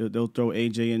slot. They'll throw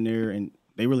AJ in there, and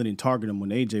they really didn't target him when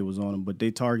AJ was on him, but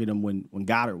they target him when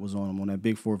Goddard was on him on that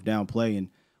big 4th down play. And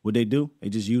what they do? They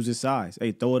just use his size.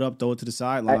 Hey, throw it up, throw it to the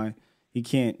sideline. He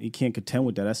can't contend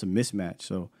with that. That's a mismatch.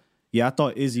 So yeah, I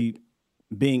thought Izzy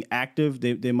being active,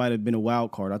 they might have been a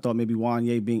wild card. I thought maybe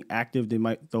Wanye being active, they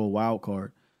might throw a wild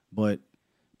card, but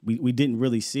we didn't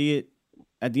really see it.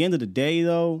 At the end of the day,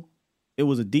 though, it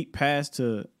was a deep pass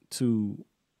to what's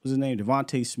his name,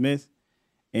 Devontae Smith.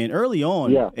 And early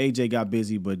on, AJ got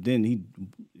busy, but then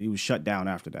he was shut down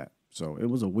after that. So it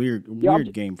was a weird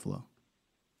game flow.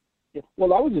 Yeah.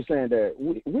 Well, I was just saying that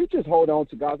we just hold on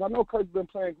to guys. I know Kurt's been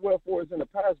playing well for us in the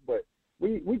past, but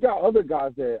we got other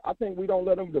guys that I think we don't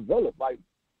let them develop. Like,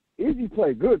 Izzy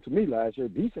played good to me last year,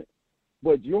 decent.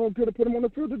 But you don't put him on the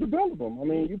field to develop him. I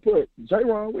mean, you put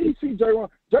J-Ron. Where you see J-Ron?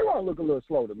 J-Ron look a little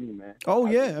slow to me, man. Oh,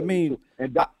 yeah. I mean,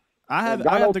 I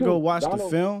have to go watch the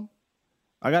film.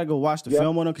 I got to go watch the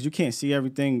film on him because you can't see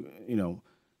everything,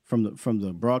 from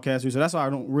the broadcast. So that's why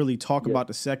I don't really talk about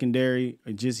the secondary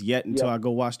just yet until I go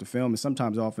watch the film and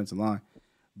sometimes the offensive line.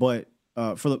 But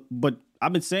but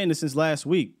I've been saying this since last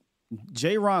week.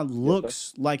 J-Ron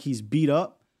looks like he's beat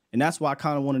up, and that's why I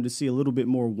kind of wanted to see a little bit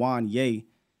more Wanye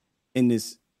in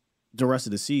the rest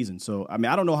of the season. So, I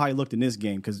mean, I don't know how he looked in this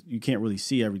game because you can't really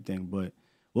see everything, but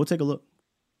we'll take a look.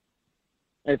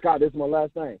 And Scott, this is my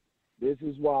last thing. This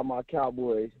is why my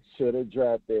Cowboys should have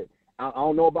drafted. I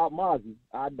don't know about Mozzie.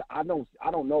 I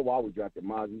don't know why we drafted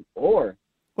Mozzie or.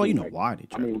 Well, you know why they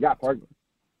drafted. I mean, we got Perkins.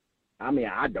 I mean,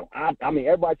 I don't. I mean,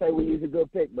 everybody say we use a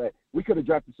good pick, but we could have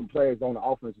drafted some players on the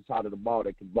offensive side of the ball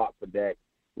that can block for Dak.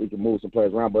 We can move some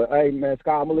players around. But hey, man,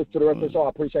 Scott, I'm gonna listen to the rest of the show. I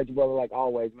appreciate you, brother, like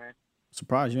always, man.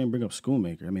 Surprised you didn't bring up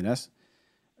Schoonmaker. I mean, that's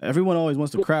everyone always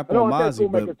wants to crap on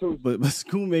Mozzie, but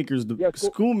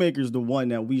Schoonmaker's the one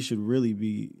that we should really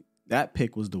be. That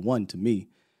pick was the one to me.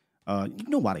 You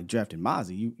know why they drafted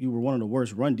Mozzie. You were one of the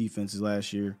worst run defenses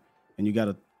last year, and you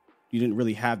didn't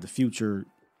really have the future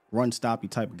run stoppy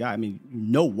type of guy. I mean, you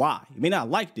know why. You may not have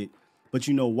liked it, but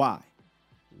you know why.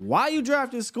 Why you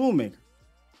drafted Schoonmaker?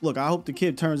 Look, I hope the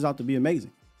kid turns out to be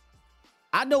amazing.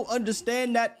 I don't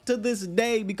understand that to this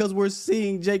day because we're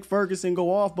seeing Jake Ferguson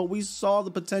go off, but we saw the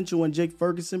potential in Jake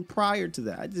Ferguson prior to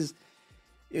that. I just,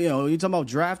 you're talking about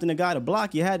drafting a guy to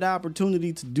block. You had the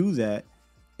opportunity to do that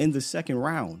in the second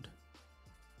round.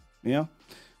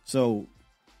 So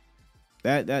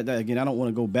that again, I don't want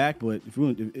to go back, but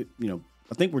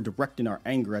I think we're directing our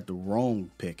anger at the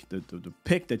wrong pick. The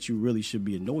pick that you really should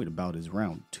be annoyed about is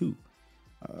round 2.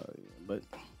 But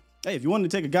hey, if you wanted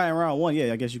to take a guy in round 1,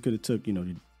 yeah, I guess you could have took,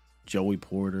 Joey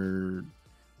Porter,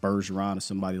 Bergeron, or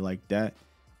somebody like that.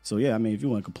 So yeah, I mean, if you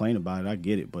want to complain about it, I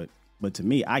get it. But to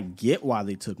me, I get why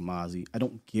they took Mozzie. I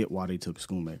don't get why they took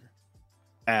Schoonmaker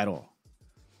at all.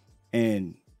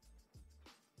 And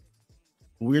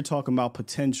we're talking about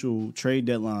potential trade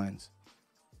deadlines.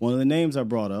 One of the names I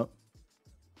brought up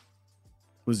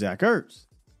was Zach Ertz.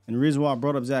 And the reason why I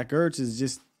brought up Zach Ertz is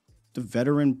just the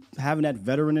veteran, having that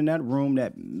veteran in that room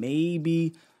that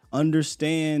maybe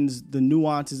understands the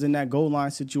nuances in that goal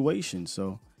line situation.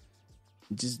 So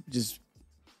just it's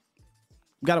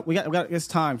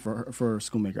time for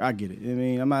Schoonmaker. I get it. I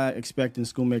mean, I'm not expecting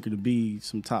Schoonmaker to be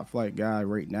some top flight guy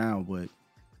right now, but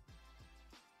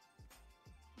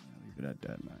I'll leave it at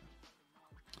that, man.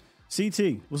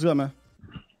 CT, what's up, man?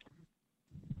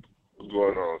 What's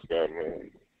going on, Scott,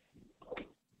 man?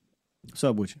 What's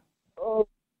up with you?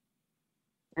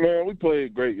 Man, we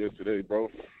played great yesterday, bro.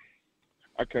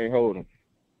 I can't hold them.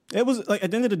 It was like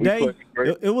at the end of the day,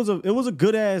 it was a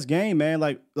good ass game, man.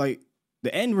 Like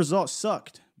the end result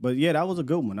sucked, but yeah, that was a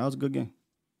good one. That was a good game.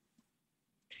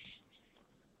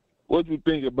 What do you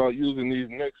think about using these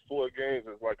next 4 games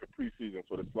as like a preseason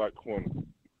for the slot corner?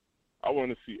 I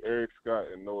want to see Eric Scott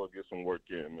and Noah get some work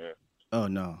in, man. Oh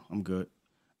no, I'm good.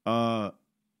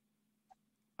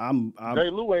 Jay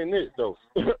Lou ain't it though,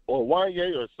 or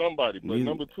Wanye or somebody, but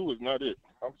number 2 is not it.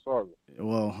 I'm sorry.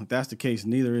 Well, if that's the case,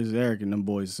 neither is Eric and them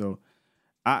boys. So,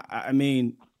 I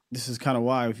mean, this is kind of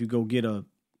why if you go get a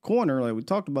corner, like we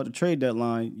talked about the trade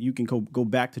deadline, you can go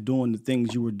back to doing the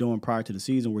things you were doing prior to the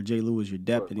season, where Jay Lou is your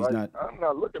depth, and he's not. I'm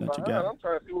not looking behind. I'm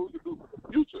trying to see what we can do for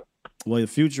the future. Well, the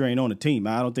future ain't on the team.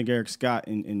 I don't think Eric Scott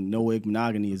and Noah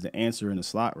Igbenogany is the answer in the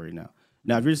slot right now.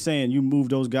 Now, if you're saying you move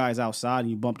those guys outside and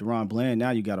you bumped Ron Bland,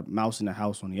 now you got a mouse in the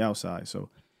house on the outside. So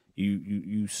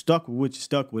you stuck with what you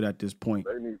stuck with at this point.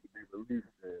 They need to be released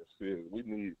and shit. We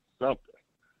need something.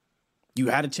 You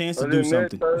had a chance to do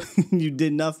something. You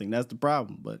did nothing. That's the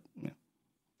problem. But yeah.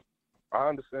 I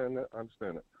understand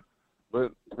that.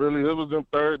 But really, it was them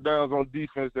third downs on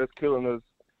defense that's killing us.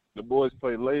 The boys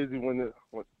play lazy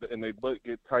and they butt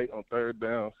get tight on third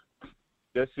downs.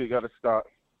 That shit got to stop.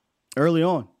 Early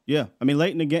on, yeah. I mean,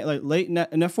 late in the game, like late in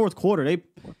that fourth quarter, I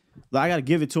got to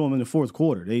give it to them in the fourth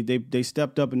quarter. They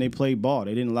stepped up and they played ball.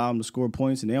 They didn't allow them to score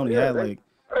points, and they only had like.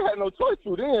 They had no choice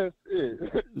to then.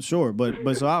 Yeah. Sure,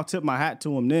 but so I'll tip my hat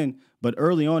to them then. But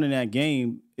early on in that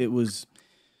game, it was,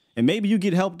 and maybe you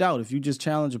get helped out if you just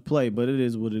challenge a play. But it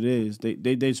is what it is. They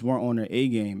just weren't on their A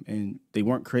game, and they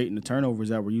weren't creating the turnovers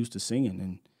that we're used to seeing.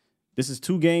 And this is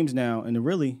 2 games now, and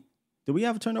did we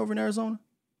have a turnover in Arizona?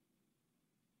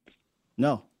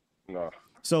 No.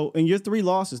 So in your 3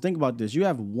 losses, think about this. You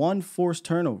have 1 forced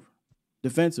turnover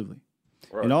defensively.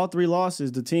 Right. In all 3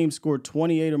 losses, the team scored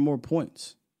 28 or more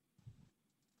points.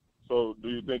 So do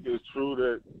you think it's true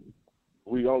that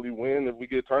we only win if we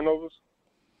get turnovers?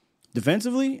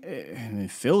 Defensively,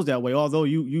 it feels that way. Although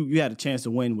you had a chance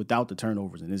to win without the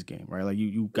turnovers in this game, right? Like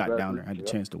you got down there, had a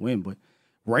chance to win. But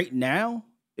right now,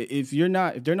 if they're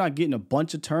not getting a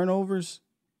bunch of turnovers,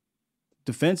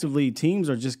 defensively,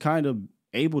 teams are just kind of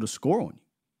able to score on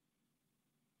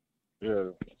you.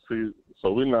 Yeah. See,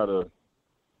 so we're not a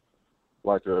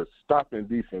stopping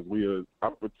defense. We're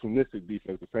opportunistic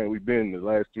defense, the same we've been the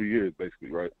last 3 years,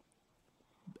 basically, right?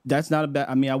 That's not a bad.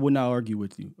 I mean, I would not argue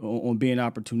with you on being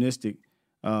opportunistic,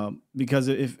 because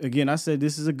if again, I said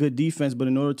this is a good defense, but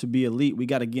in order to be elite, we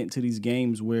got to get into these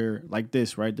games where, like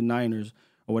this, right? The Niners,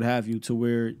 or what have you, to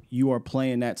where you are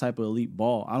playing that type of elite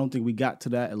ball. I don't think we got to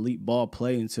that elite ball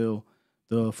play until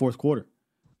the fourth quarter,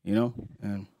 you know,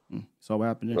 and saw what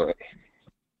happened there. Right.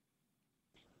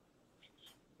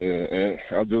 Yeah, and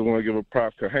I just want to give a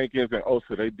props to Hankins and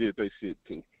Osa. They did their shit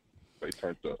too. They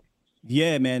turned up.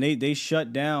 Yeah, man, they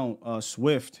shut down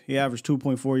Swift. He averaged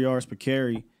 2.4 yards per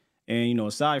carry, and you know,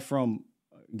 aside from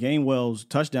Gainwell's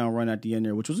touchdown run at the end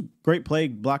there, which was a great play,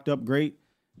 blocked up great.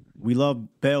 We love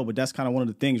Bell, but that's kind of one of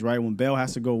the things, right? When Bell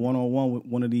has to go one-on-one with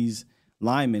one of these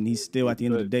linemen, he's still at the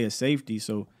end of the day a safety.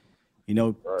 So, you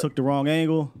know, took the wrong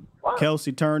angle.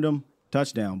 Kelsey turned him,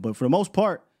 touchdown. But for the most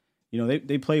part, you know,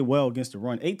 they played well against the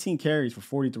run. 18 carries for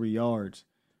 43 yards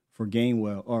for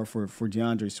Gainwell, or for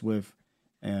DeAndre Swift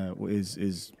is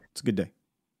it's a good day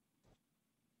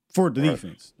for the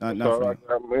defense. Not for right,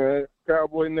 man.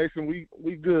 Cowboy Nation,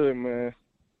 we good, man.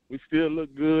 We still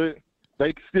look good.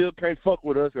 They still can't fuck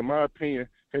with us, in my opinion.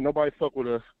 Can't nobody fuck with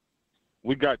us.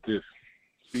 We got this.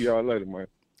 See y'all later, man.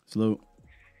 Salute.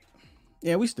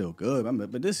 Yeah, we still good.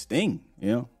 But this thing,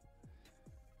 you know.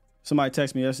 Somebody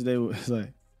texted me yesterday, was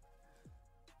like,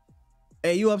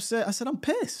 hey, you upset? I said, I'm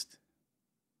pissed.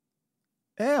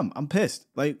 Hey, I'm pissed.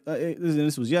 Like,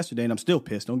 this was yesterday, and I'm still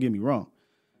pissed. Don't get me wrong.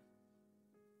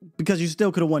 Because you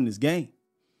still could have won this game.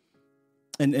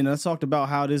 And I talked about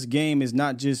how this game is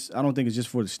not just, I don't think it's just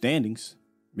for the standings,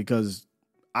 because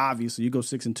obviously you go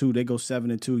 6-2, they go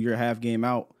 7-2, you're a half game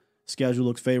out, schedule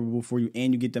looks favorable for you,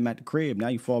 and you get them at the crib. Now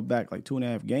you fall back like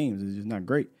 2.5 games. It's just not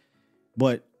great.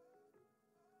 But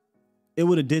it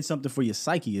would have did something for your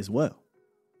psyche as well.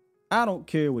 I don't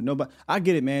care what nobody, I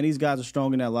get it, man. These guys are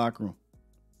strong in that locker room.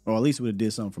 Or at least it would have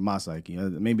did something for my psyche.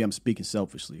 Maybe I'm speaking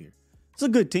selfishly here. It's a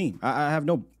good team. I have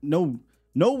no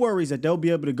worries that they'll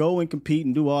be able to go and compete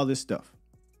and do all this stuff.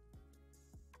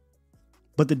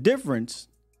 But the difference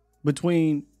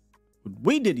between what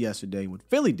we did yesterday and what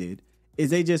Philly did is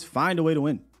they just find a way to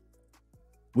win.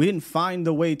 We didn't find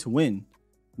the way to win,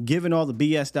 given all the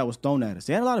BS that was thrown at us.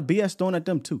 They had a lot of BS thrown at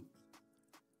them too.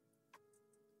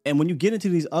 And when you get into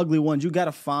these ugly ones, you got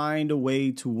to find a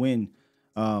way to win.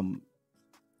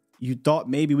 You thought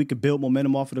maybe we could build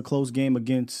momentum off of the close game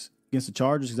against the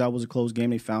Chargers, because that was a close game.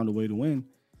 They found a way to win.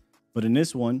 But in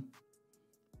this one,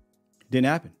 it didn't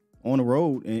happen. On the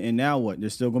road, and now what?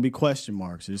 There's still going to be question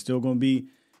marks. There's still going to be,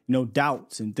 you know,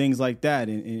 doubts and things like that.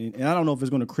 And I don't know if it's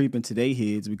going to creep into their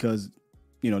heads, because,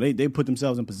 you know, they put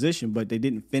themselves in position, but they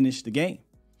didn't finish the game.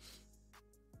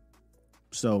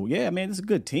 So, yeah, man, it's a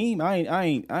good team. I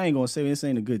ain't going to say this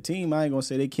ain't a good team. I ain't going to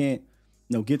say they can't,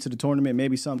 you know, get to the tournament.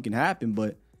 Maybe something can happen.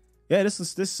 But, yeah,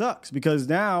 this sucks, because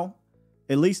now,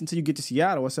 at least until you get to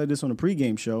Seattle, I said this on the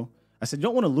pregame show, I said you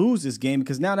don't want to lose this game,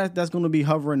 because now that's going to be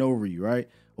hovering over you, right?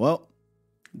 Well,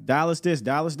 Dallas this,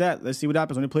 Dallas that. Let's see what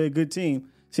happens when they play a good team.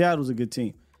 Seattle's a good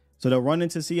team. So they'll run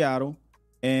into Seattle,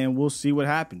 and we'll see what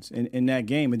happens in that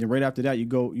game. And then right after that, you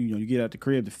get out the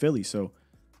crib to Philly. So,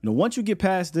 you know, once you get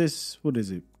past this, what is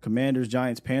it? Commanders,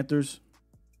 Giants, Panthers,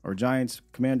 or Giants,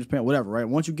 Commanders, Panthers, whatever, right?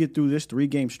 Once you get through this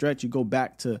 3-game stretch, you go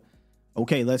back to,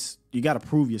 okay, you got to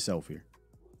prove yourself here.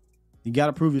 You got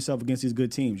to prove yourself against these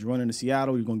good teams. You're running to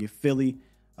Seattle. You're going to get Philly.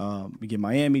 You get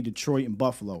Miami, Detroit, and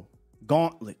Buffalo.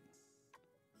 Gauntlet.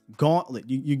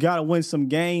 You got to win some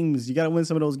games. You got to win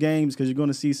some of those games, because you're going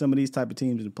to see some of these type of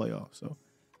teams in the playoffs. So,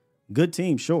 good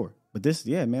team, sure. But this,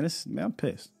 yeah, man, I'm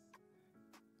pissed.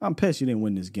 I'm pissed you didn't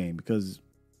win this game, because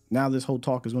now this whole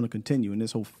talk is going to continue, and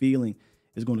this whole feeling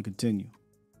is going to continue.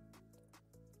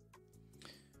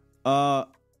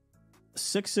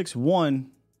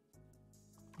 661.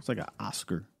 It's like an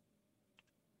Oscar.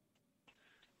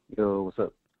 Yo, what's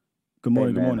up? Good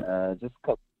morning. Hey, man, good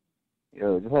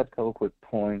morning. Just had a couple quick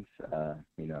points.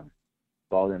 You know,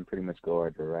 ball didn't pretty much go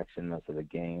our direction most of the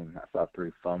game. I saw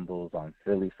 3 fumbles on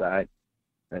Philly side.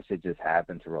 That shit just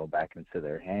happened to roll back into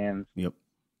their hands. Yep.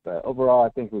 But overall, I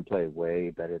think we played way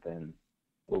better than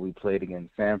what we played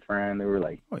against San Fran. They were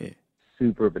like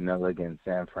super vanilla against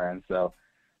San Fran. So,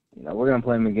 you know, we're gonna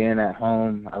play them again at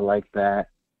home. I like that.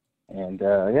 And,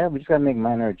 yeah, we just got to make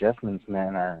minor adjustments,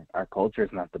 man. Our culture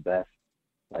is not the best.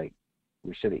 Like,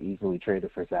 we should have easily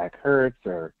traded for Zach Ertz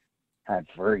or had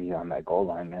Fergie on that goal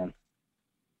line, man.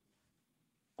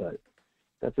 But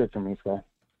that's it for me, Sky.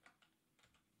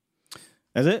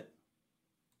 That's it?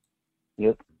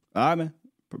 Yep. All right, man.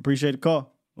 Appreciate the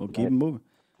call. We'll keep it moving.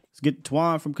 Let's get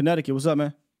Twan from Connecticut. What's up,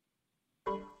 man?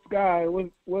 Sky,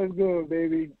 what's good,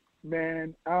 baby?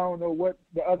 Man, I don't know what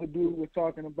the other dude was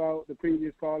talking about, the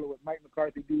previous caller, with Mike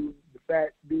McCarthy dude, the fat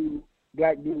dude,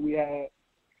 black dude we had.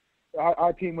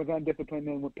 Our team was undisciplined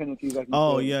and with penalties. Like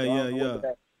yeah.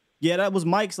 Yeah, that was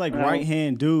Mike's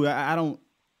right-hand dude. I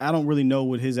I don't really know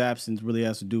what his absence really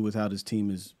has to do with how this team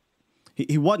is.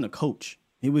 He wasn't a coach.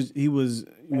 He was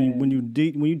when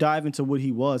you dive into what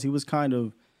he was kind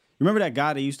of. Remember that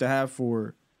guy they used to have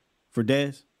for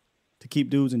Dez to keep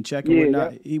dudes in check and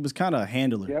whatnot? Yep. He was kind of a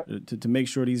handler to make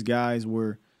sure these guys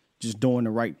were just doing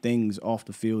the right things off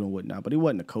the field and whatnot. But he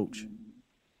wasn't a coach.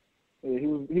 Yeah, he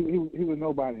was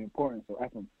nobody important. So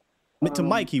ask him. To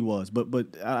Mike, he was,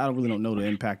 but I really don't know the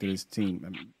impact of his team. I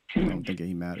mean, I don't think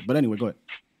he mattered. But anyway, go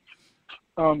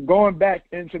ahead. Going back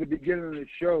into the beginning of the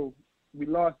show, we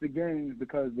lost the games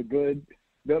because the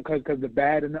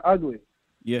bad and the ugly.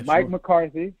 Yeah, Mike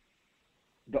McCarthy,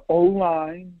 the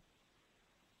O-line,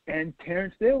 and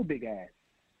Terrence Steele, big ass.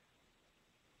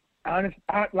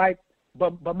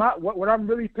 What I'm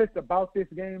really pissed about this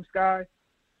game, Sky,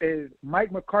 is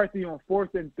Mike McCarthy on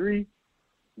 4th and 3.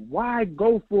 Why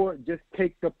go for it? Just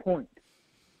take the point.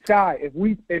 Sky, if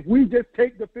we just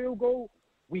take the field goal,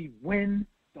 we win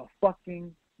the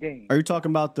fucking game. Are you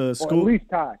talking about the school? Or at least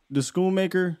tie. The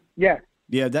Schoolmaker? Yes.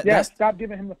 Yeah. That's stop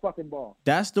giving him the fucking ball.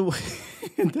 That's the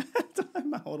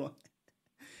hold on.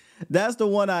 That's the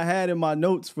one I had in my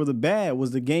notes for the bad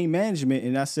was the game management,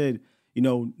 and I said,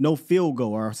 no field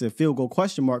goal, or I said field goal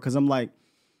question mark because I'm like,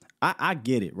 I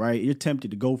get it, right? You're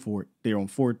tempted to go for it there on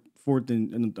fourth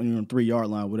and on 3-yard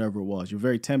line, whatever it was. You're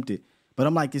very tempted. But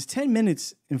I'm like, it's 10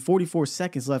 minutes and 44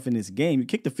 seconds left in this game. You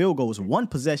kick the field goal. It's a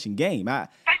 1-possession game. I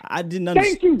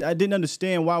didn't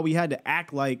understand why we had to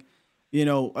act like,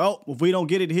 if we don't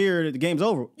get it here, the game's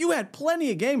over. You had plenty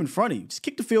of game in front of you. Just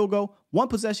kick the field goal,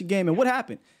 1-possession game. And what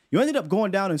happened? You ended up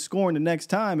going down and scoring the next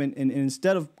time. And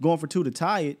instead of going for 2 to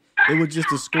tie it, it was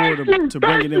just a score to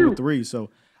bring it in with 3. So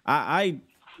I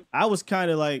was kind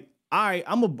of like, all right,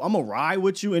 I'm a ride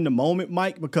with you in the moment,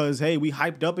 Mike, because, hey, we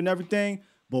hyped up and everything.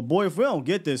 But, boy, if we don't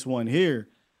get this one here,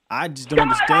 I just don't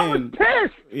understand. I was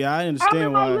pissed. Yeah, I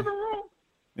understand why.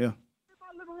 Yeah.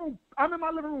 I'm in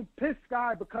my living room pissed,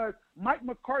 Sky, because Mike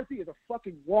McCarthy is a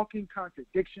fucking walking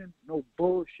contradiction. No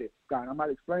bullshit, Sky. I might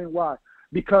explain why.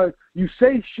 Because you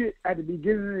say shit at the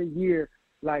beginning of the year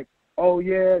like, oh,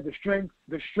 yeah, the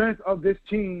strength of this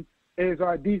team is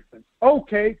our defense.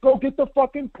 Okay, go get the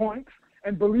fucking points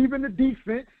and believe in the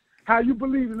defense how you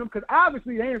believe in them, because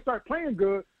obviously they didn't start playing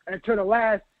good until the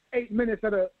last 8 minutes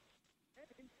of the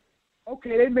 –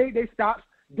 okay, they made their stops.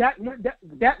 That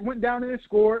went down and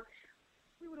scored.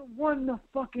 We would have won the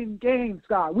fucking game,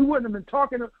 Scott. We wouldn't have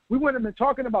been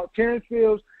talking about Terrence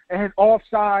Fields and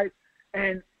offside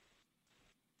and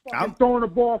throwing the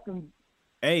ball from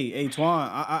 – Hey, Twan,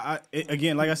 I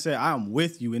again, like I said, I'm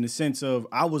with you in the sense of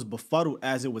I was befuddled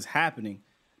as it was happening.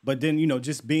 But then,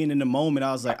 just being in the moment,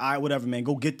 I was like, all right, whatever, man,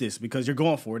 go get this because you're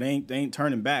going for it. They ain't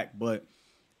turning back. But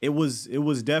it was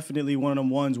definitely one of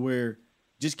them ones where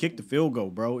just kick the field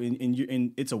goal, bro. And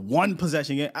it's a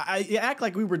 1-possession game. You act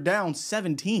like we were down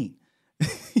 17. You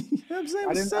know what I'm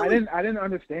saying? I didn't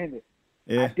understand it.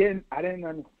 Yeah. I didn't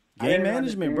understand. Game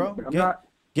management, bro.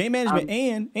 Game management.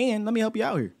 And let me help you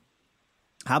out here.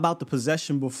 How about the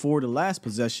possession before the last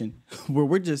possession where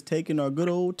we're just taking our good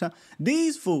old time?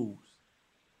 These fools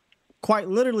quite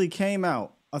literally came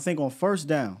out, I think, on first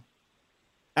down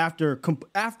after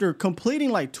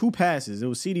completing like 2 passes. It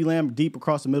was CeeDee Lamb deep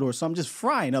across the middle or something, just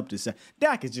frying up this.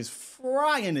 Dak is just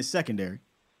frying his secondary.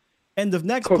 And the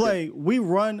next play, we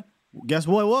run, guess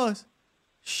what it was?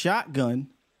 Shotgun,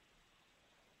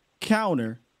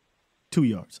 counter, 2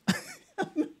 yards.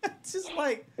 It's just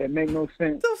like it make no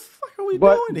sense. The fuck are we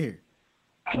doing here?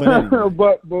 But,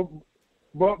 anyway.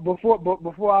 but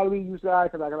before I leave you,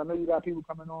 side, because I know you got people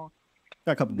coming on.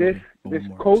 Got a couple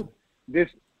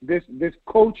this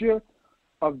culture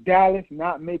of Dallas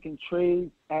not making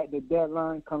trades at the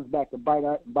deadline comes back to bite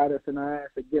us in our ass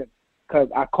again. Because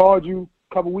I called you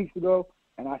a couple weeks ago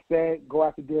and I said go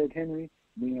after Derrick Henry.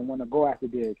 We didn't want to go after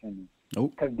Derrick Henry.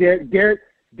 Nope. Because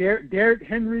Derrick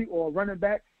Henry or running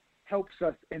back helps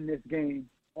us in this game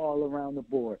all around the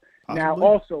board. Possibly. Now,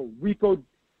 also, Rico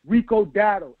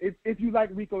Dowdle. If you like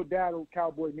Rico Dowdle,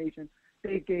 Cowboy Nation,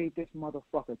 they gave this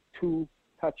motherfucker 2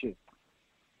 touches.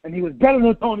 And he was better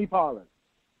than Tony Pollard.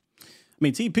 I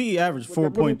mean, TP averaged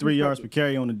 4.3 yards per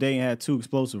carry on the day and had 2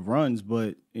 explosive runs,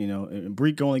 but, and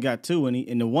Breek only got 2.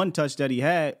 And the 1 touch that he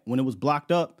had, when it was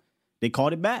blocked up, they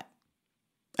called it back.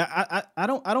 I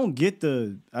don't get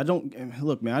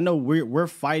look, man, I know we're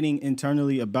fighting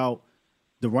internally about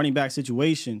the running back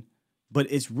situation, but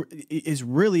it's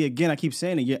really, again, I keep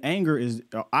saying it,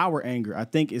 our anger, I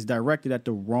think, is directed at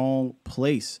the wrong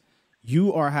place.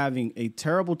 You are having a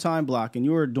terrible time block and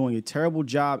you are doing a terrible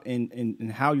job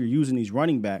in how you're using these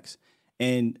running backs.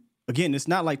 And again, it's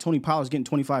not like Tony Pollard's getting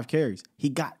 25 carries. He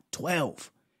got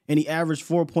 12 and he averaged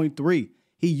 4.3.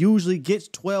 He usually gets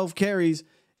 12 carries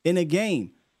in a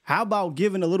game. How about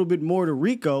giving a little bit more to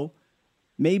Rico?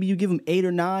 Maybe you give him 8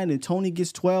 or 9 and Tony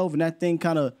gets 12 and that thing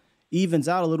kind of evens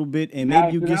out a little bit and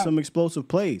maybe you get some explosive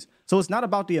plays. So it's not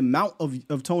about the amount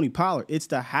of Tony Pollard. It's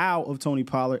the how of Tony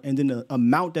Pollard and then the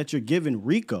amount that you're giving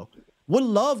Rico. Would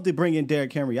love to bring in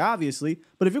Derrick Henry, obviously,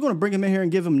 but if you're going to bring him in here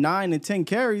and give him 9 and 10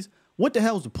 carries, what the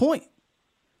hell's the point?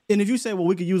 And if you say, well,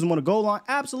 we could use him on the goal line,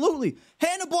 absolutely.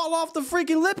 Hand the ball off to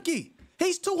freaking Lipke.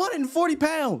 He's 240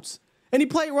 pounds, and he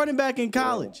played running back in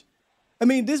college. I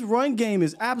mean, this run game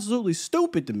is absolutely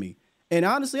stupid to me. And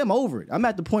honestly, I'm over it. I'm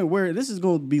at the point where this is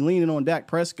going to be leaning on Dak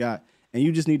Prescott, and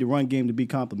you just need the run game to be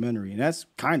complimentary. And that's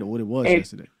kind of what it was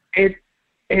yesterday. It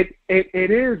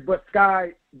is, but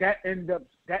Sky, that end up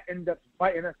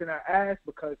biting us in our ass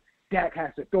because Dak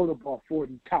has to throw the ball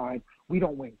 40 times. We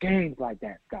don't win games like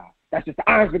that, Sky. That's just the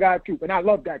honest to God truth. And I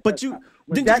love Dak. But Prescott.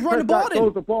 Then just run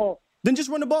the ball. Then just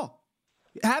run the ball.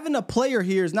 Having a player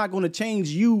here is not going to change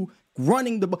you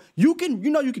running the ball. You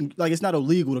can, like, it's not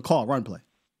illegal to call run play.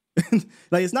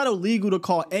 Like, it's not illegal to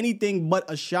call anything but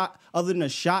a shot other than a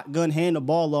shotgun, hand the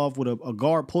ball off with a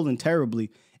guard pulling terribly,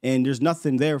 and there's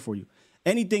nothing there for you.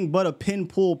 Anything but a pin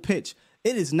pull pitch.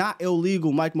 It is not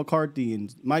illegal, Mike McCarthy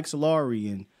and Mike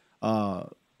Solari and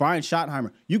Brian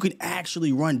Schottenheimer. You can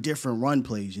actually run different run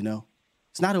plays,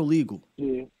 It's not illegal.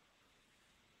 Yeah.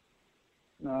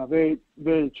 No, very,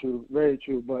 very true. Very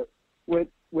true. But with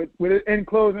it in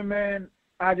closing, man,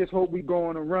 I just hope we go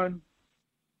on a run.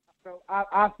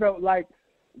 I felt like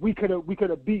we could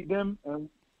have beat them and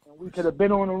we could have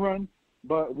been on a run,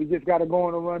 but we just got to go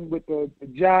on a run with the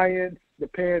Giants, the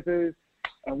Panthers,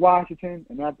 and Washington,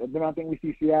 and then I think we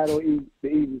see Seattle eat the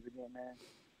Eagles again, man.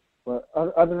 But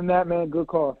other than that, man, good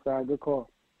call, Sky. Good call.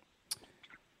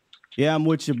 Yeah, I'm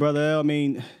with you, brother. I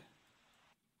mean,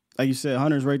 like you said,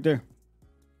 Hunter's right there.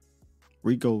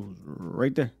 Rico's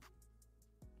right there.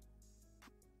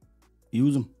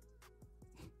 Use them.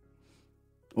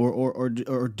 Or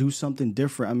do something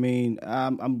different. I mean,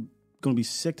 I'm gonna be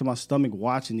sick to my stomach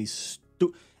watching these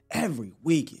every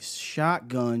week. It's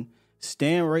shotgun,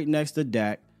 stand right next to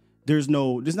Dak. There's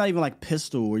not even like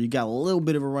pistol where you got a little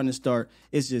bit of a running start.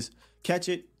 It's just catch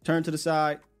it, turn to the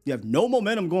side. You have no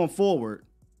momentum going forward,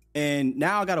 and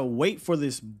now I gotta wait for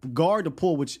this guard to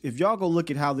pull. Which, if y'all go look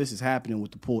at how this is happening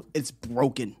with the pull, it's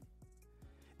broken.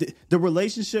 The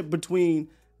relationship between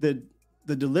the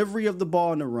delivery of the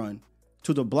ball and the run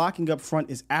to the blocking up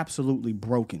front is absolutely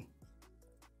broken.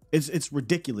 It's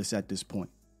ridiculous at this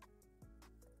point.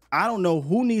 I don't know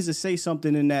who needs to say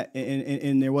something in that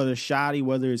in there, whether it's Shoddy,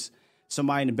 whether it's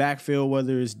somebody in the backfield,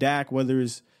 whether it's Dak, whether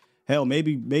it's hell,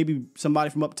 maybe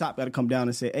somebody from up top got to come down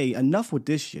and say, hey, enough with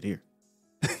this shit here.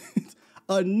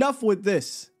 Enough with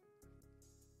this.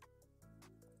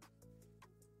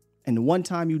 And the one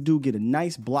time you do get a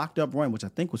nice blocked up run, which I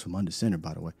think was from under center,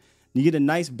 by the way, you get a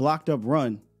nice blocked up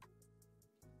run,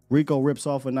 Rico rips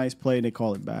off a nice play and they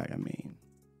call it back. I mean,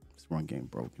 this run game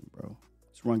broken, bro.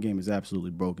 This run game is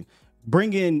absolutely broken.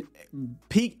 Bring in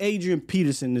peak Adrian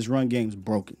Peterson. This run game's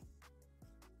broken.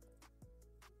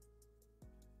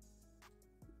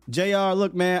 JR,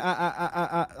 look, man,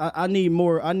 I need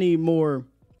more. I need more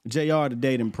JR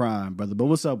today than Prime, brother. But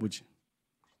what's up with you?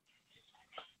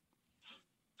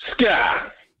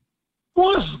 Sky,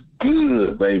 what's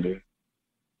good, baby?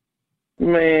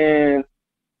 Man,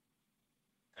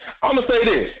 I'm going to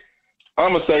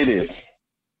say this.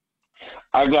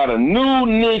 I got a new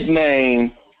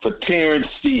nickname for Terrence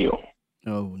Steele.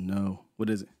 Oh, no. What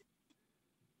is it?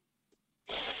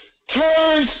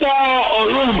 Turnstile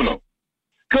aluminum.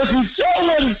 Because he sure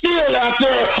wasn't still out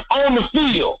there on the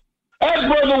field. That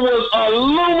brother was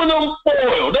aluminum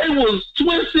foil. They was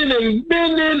twisting and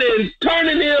bending and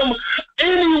turning him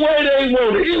any way they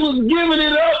wanted. He was giving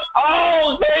it up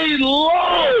all day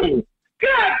long.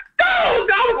 God, I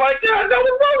was like, God, that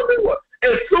was wrong with me.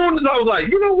 As soon as I was like,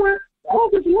 you know what? All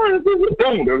this running through the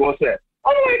dome, they're going to say.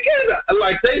 I'm like, yeah.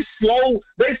 Like, they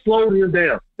slowed him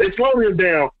down. They slowed him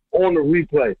down on the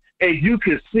replay. And you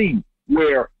can see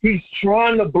where he's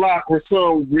trying to block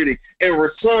Rasul Riddick, and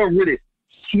Rasul Riddick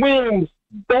swims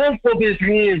both of his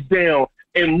hands down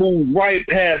and moves right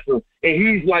past him. And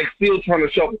he's, like, still trying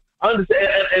to shuffle. Understand?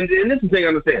 And this is the thing I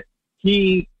understand.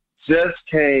 He just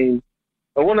came,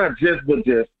 well, not just, but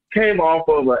just came off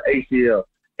of an ACL.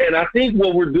 And I think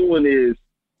what we're doing is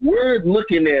we're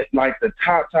looking at, like, the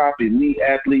top elite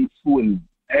athletes who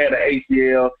had an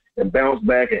ACL and bounced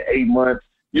back in 8 months,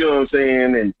 you know what I'm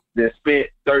saying? And that spent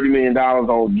 $30 million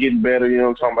on getting better, you know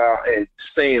what I'm talking about, and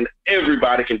saying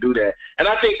everybody can do that. And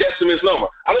I think that's a misnomer.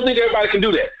 I don't think everybody can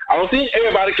do that. I don't think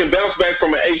everybody can bounce back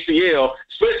from an ACL,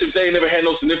 especially if they never had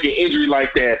no significant injury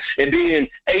like that. And then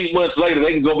 8 months later,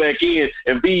 they can go back in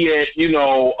and be at,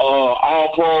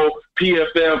 all-pro,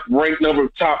 PFF, ranked number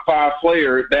top 5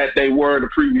 player that they were the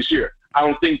previous year. I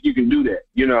don't think you can do that,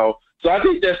 So I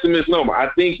think that's the misnomer. I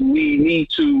think we need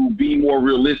to be more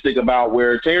realistic about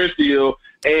where Terrence Steele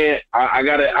and I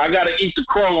gotta eat the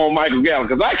crow on Michael Gallup,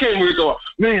 because I came here going,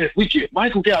 man, if we get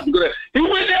Michael Gallup to go there, he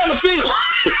went down the field.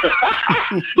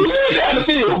 He went down the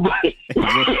field.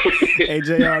 Hey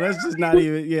JR, that's just not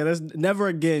even. Yeah, that's never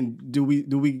again do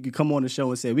we come on the show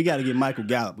and say we got to get Michael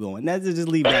Gallup going. Let's just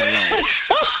leave that alone.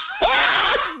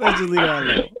 Let's just leave that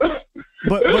alone.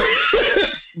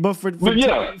 But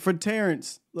for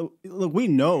Terrence, look, we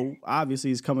know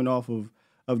obviously he's coming off of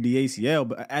the ACL,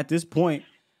 but at this point,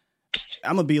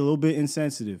 I'm gonna be a little bit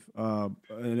insensitive. And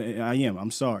I am.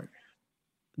 I'm sorry.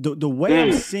 The way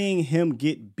I'm seeing him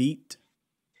get beat,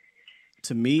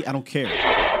 to me, I don't care,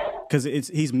 because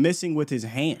he's missing with his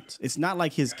hands. It's not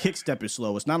like his kick step is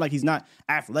slow. It's not like he's not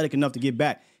athletic enough to get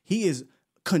back. He is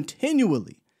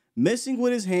continually missing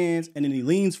with his hands, and then he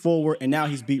leans forward, and now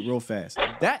he's beat real fast.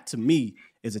 That to me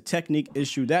is a technique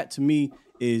issue. That to me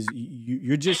is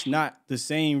you're just not the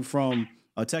same from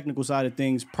a technical side of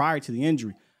things prior to the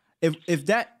injury. If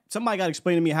that, somebody got to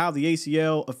explain to me how the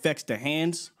ACL affects the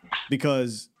hands,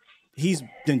 because he's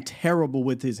been terrible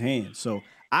with his hands. So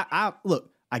I look,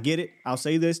 I get it. I'll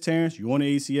say this, Terrence, you're on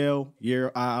the ACL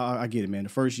year. I get it, man. The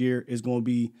first year is going to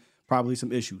be probably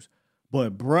some issues,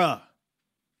 but bruh,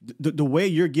 the way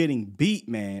you're getting beat,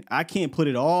 man, I can't put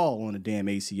it all on the damn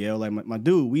ACL. Like my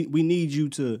dude, we need you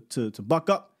to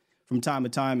buck up from time to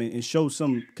time and show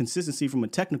some consistency from a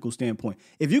technical standpoint.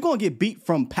 If you're going to get beat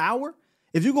from power,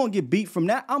 if you're going to get beat from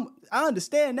that, I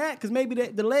understand that, because maybe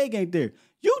the leg ain't there.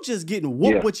 You just getting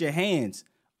whooped with your hands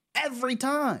every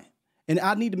time. And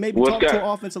I need to maybe talk to an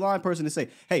offensive line person and say,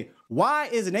 hey, why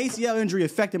is an ACL injury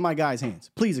affecting my guy's hands?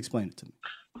 Please explain it to me.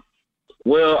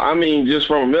 Well, I mean, just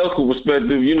from a medical perspective,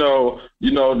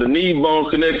 the knee bone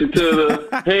connected to the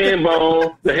hand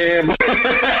bone, the hand bone.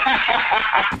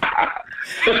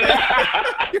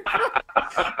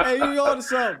 Hey, you on to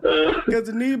something? Because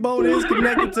the knee bone is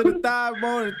connected to the thigh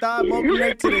bone, and the thigh bone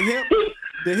connected to the hip.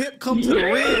 The hip comes to the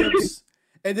ribs,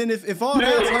 and then if all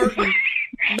that's hurting,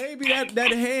 maybe that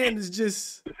hand is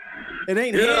just, it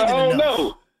ain't handed enough. I don't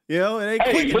know. It ain't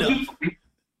quick enough.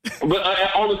 But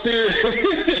on a serious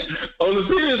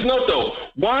note, though,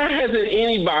 why hasn't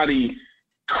anybody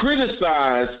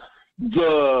criticized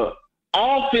the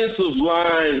offensive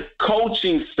line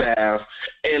coaching staff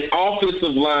and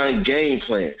offensive line game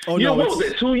plan? What was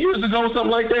that, 2 years ago, something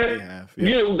like that?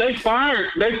 Yeah. They fired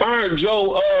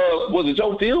Joe. Was it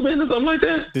Joe Philbin or something like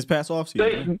that? This past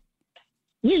offseason.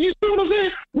 You see what I'm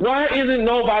saying? Why isn't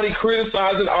nobody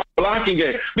criticizing our blocking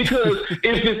game? Because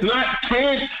if it's not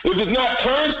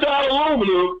turnstile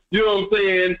aluminum, you know what I'm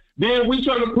saying, then we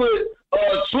try to put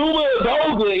Truba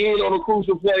Doga in on a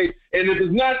crucial play, and if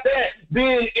it's not that,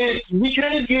 then we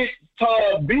can't get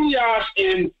Bias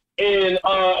and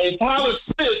Tyler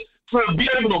Smith to be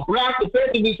able to block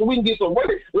effectively so we can get some work.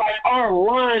 Like, our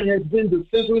line has been the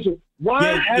central issue. Why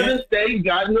haven't they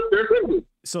gotten up there quickly?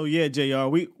 So, yeah, JR,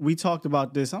 we talked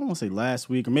about this, I don't want to say last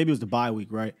week, or maybe it was the bye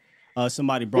week, right?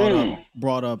 Somebody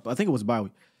brought up, I think it was the bye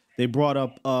week. They brought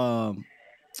up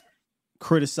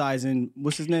criticizing,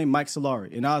 what's his name? Mike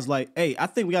Solari. And I was like, hey, I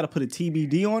think we got to put a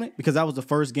TBD on it, because that was the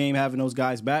first game having those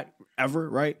guys back ever,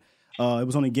 right? It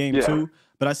was only game 2.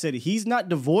 But I said, he's not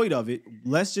devoid of it.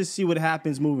 Let's just see what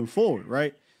happens moving forward,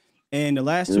 right? And the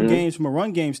last 2 games, from a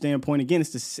run game standpoint, again,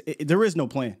 there is no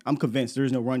plan. I'm convinced there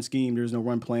is no run scheme. There is no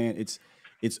run plan.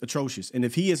 It's atrocious. And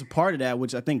if he is a part of that,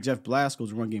 which I think Jeff Blasco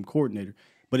is a run game coordinator,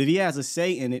 but if he has a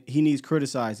say in it, he needs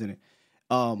criticizing it.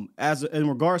 In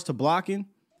regards to blocking,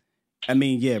 I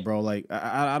mean, yeah, bro. Like,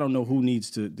 I don't know who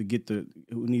needs to get the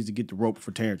rope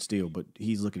for Terrence Steele, but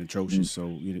he's looking atrocious. So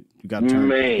you got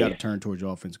to turn towards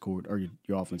your offensive court or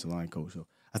your offensive line coach. So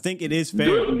I think it is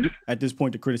fair at this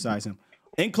point to criticize him.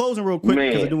 In closing, real quick,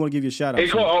 because I do want to give you a shout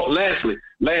out. Lastly,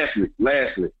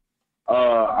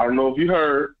 I don't know if you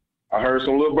heard. I heard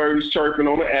some little birdies chirping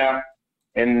on the app,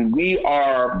 and we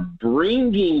are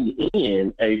bringing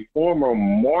in a former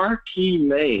marquee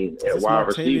name at wide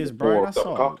receiver for us.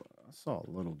 I saw a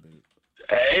little bit.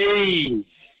 Hey,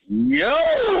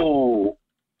 yo,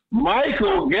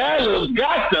 Michael Gallup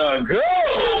got to go.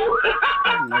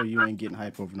 I know you ain't getting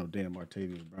hype over no damn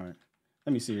Martavis Bryant.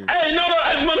 Let me see here. Hey, no,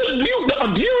 do you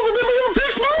remember him in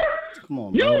Pittsburgh? Come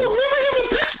on, you bro. remember him in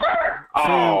Pittsburgh?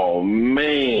 Oh,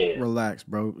 man. Relax,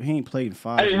 bro. He ain't played in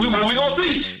 5 Hey, we gonna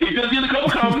see. He just get a couple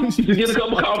comments. He just get a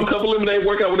couple comments, a couple lemonade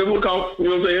workout, whatever we call it. You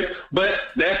know what I'm saying? But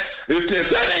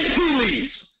if that ain't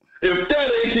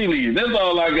tea leaves, that's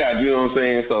all I got. You know what I'm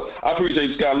saying? So I appreciate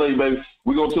you, Scott. Love you, baby.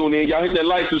 We gonna tune in. Y'all hit that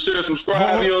like, share,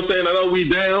 subscribe. You know what I'm saying? I know we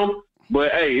down,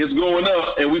 but hey, it's going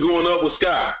up, and we going up with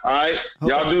Scott. All right?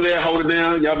 Y'all do that. Hold it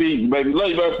down. Y'all be, baby. Love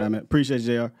you, baby. Nah, man. Appreciate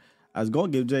JR. I was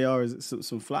going to give JR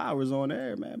some flowers on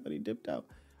there, man, but he dipped out.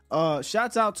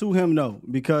 Shouts out to him, though,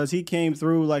 because he came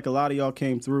through like a lot of y'all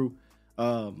came through.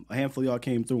 A handful of y'all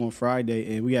came through on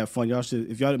Friday, and we had fun. Y'all should,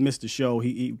 if y'all missed the show,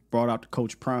 he brought out the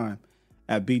Coach Prime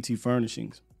at BT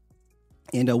Furnishings.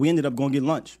 And we ended up going to get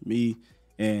lunch. Me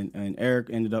and Eric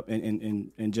ended up,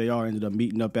 and JR ended up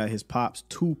meeting up at his Pops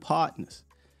Two Partners,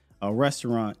 a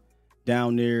restaurant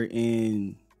down there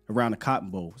around the Cotton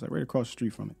Bowl. It's like right across the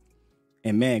street from it.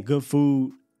 And man, good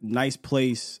food, nice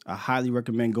place. I highly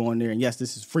recommend going there. And yes,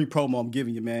 this is free promo I'm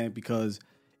giving you, man, because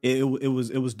it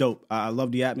was dope. I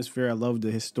love the atmosphere. I love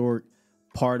the historic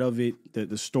part of it,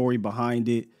 the story behind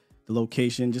it, the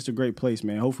location. Just a great place,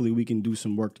 man. Hopefully we can do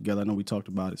some work together. I know we talked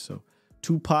about it. So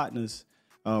Two Partners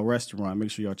restaurant.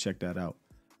 Make sure y'all check that out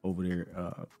over there.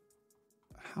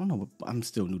 I don't know. I'm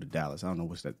still new to Dallas. I don't know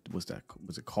what's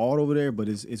it called over there, but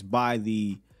it's by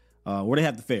the where they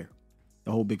have the fair.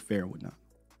 The whole big fair and whatnot.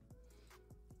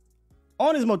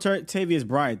 On his Martavis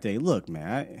Bryant thing, look,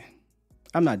 man,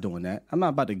 I'm not doing that. I'm not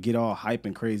about to get all hype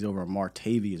and crazy over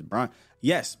Martavis Bryant.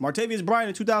 Yes, Martavis Bryant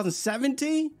in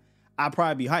 2017, I'd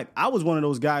probably be hyped. I was one of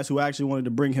those guys who actually wanted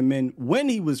to bring him in when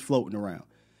he was floating around.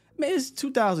 Man, it's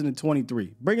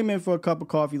 2023. Bring him in for a cup of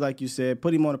coffee, like you said.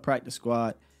 Put him on the practice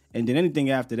squad. And then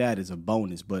anything after that is a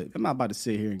bonus. But I'm not about to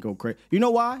sit here and go crazy. You know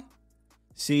why?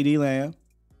 CeeDee Lamb,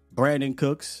 Brandon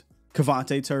Cooks,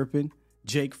 Kevontae Turpin,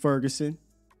 Jake Ferguson,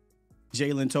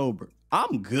 Jalen Tolbert.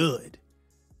 I'm good.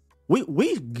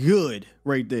 We good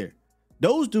right there.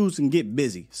 Those dudes can get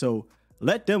busy, so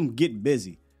let them get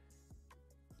busy.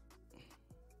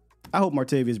 I hope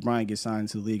Martavis Bryant gets signed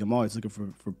to the league. I'm always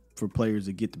looking for players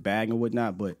to get the bag and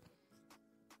whatnot, but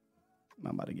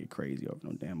I'm about to get crazy over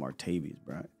no damn Martavis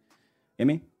Bryant. You know what I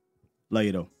mean? Lay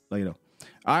it though.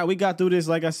 All right, we got through this.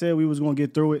 Like I said, we was going to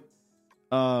get through it.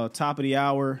 Top of the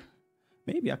hour.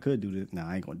 Maybe I could do this. Nah,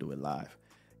 I ain't going to do it live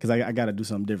because I got to do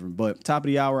something different. But top of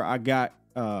the hour, I got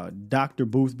Dr.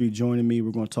 Boothby joining me.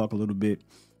 We're going to talk a little bit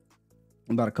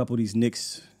about a couple of these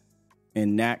Knicks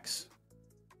and Knacks.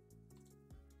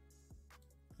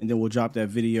 And then we'll drop that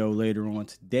video later on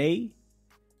today.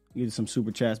 Get some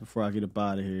super chats before I get up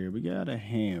out of here. We got a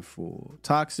handful.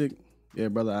 Toxic. Yeah,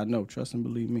 brother, I know. Trust and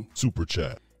believe me. Super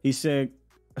chat. He said,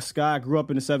 Sky grew up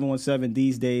in the 717.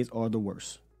 These days are the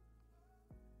worst.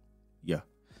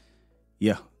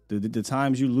 Yeah. The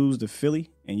times you lose to Philly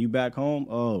and you back home,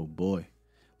 oh boy.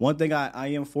 One thing I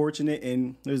am fortunate,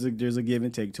 and there's a give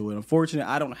and take to it. I'm fortunate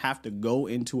I don't have to go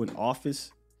into an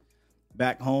office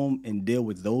back home and deal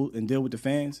with the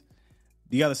fans.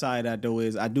 The other side of that though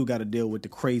is I do got to deal with the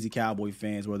crazy Cowboy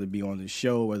fans, whether it be on the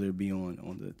show, whether it be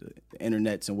on the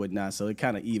internets and whatnot. So it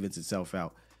kind of evens itself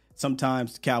out.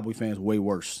 Sometimes the Cowboy fans way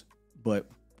worse, but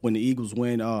when the Eagles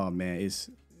win, oh man,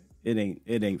 it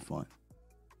ain't fun.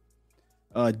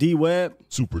 D Webb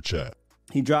super chat.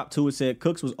 He dropped to it, said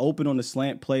Cooks was open on the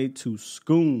slant play to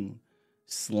Schoon.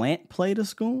 Slant play to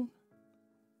Schoon?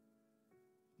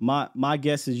 My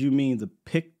guess is you mean the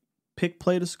pick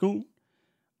play to Schoon.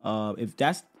 If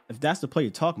that's the play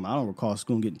you're talking about, I don't recall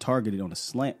Schoon getting targeted on a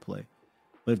slant play.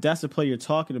 But if that's the play you're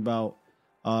talking about,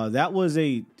 that was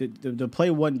the play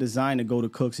wasn't designed to go to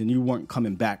Cooks, and you weren't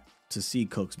coming back to see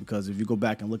Cooks, because if you go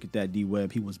back and look at that D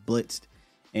Webb, he was blitzed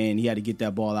and he had to get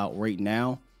that ball out right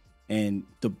now. And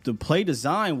the play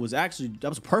design was that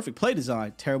was a perfect play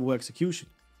design, terrible execution.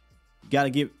 You got to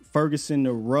get Ferguson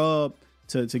the rub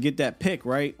to get that pick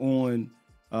right on.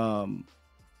 I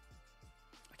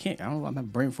don't know. I'm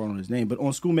not brain fart on his name, but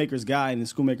on Schoonmaker's guy, and then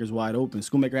Schoonmaker's wide open.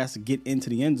 Schoonmaker has to get into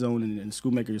the end zone, and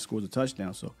Schoonmaker just scores a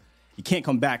touchdown. So you can't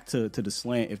come back to the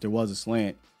slant if there was a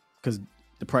slant, because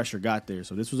the pressure got there.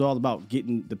 So this was all about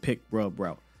getting the pick rub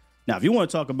route. Now, if you want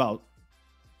to talk about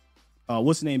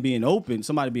what's the name being open,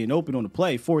 somebody being open on the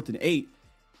play, 4th and 8,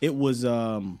 it was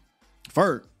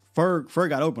Ferg. Ferg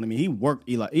got open. I mean, he worked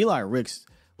Eli. Eli Ricks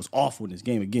was awful in this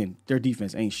game. Again, their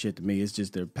defense ain't shit to me. It's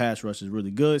just their pass rush is really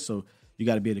good, so you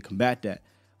got to be able to combat that.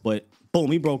 But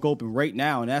boom, he broke open right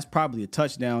now, and that's probably a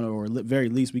touchdown, or at very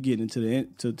least we get into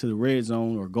the red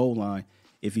zone or goal line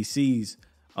if he sees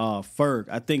Ferg.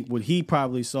 I think what he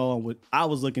probably saw, and what I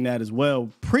was looking at as well,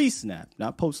 pre-snap,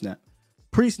 not post-snap,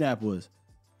 pre-snap was,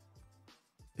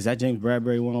 is that James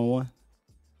Bradbury one-on-one?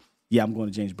 Yeah, I'm going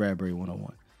to James Bradbury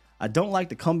one-on-one. I don't like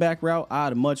the comeback route.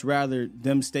 I'd much rather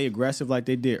them stay aggressive like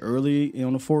they did early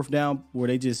on the fourth down, where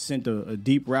they just sent a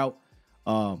deep route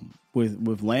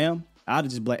with Lamb. I'd have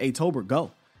just be like, hey, Tolbert,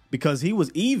 go. Because he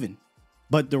was even.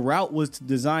 But the route was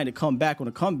designed to come back on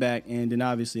a comeback, and then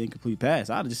obviously incomplete pass.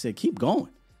 I'd have just said, keep going.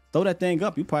 Throw that thing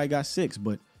up. You probably got 6.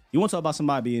 But you want to talk about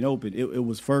somebody being open. It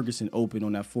was Ferguson open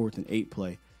on that 4th and 8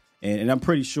 play. And I'm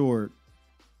pretty sure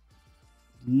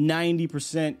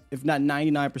 90%, if not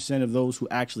 99% of those who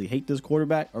actually hate this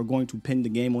quarterback are going to pin the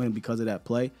game on him because of that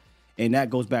play. And that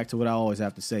goes back to what I always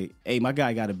have to say. Hey, my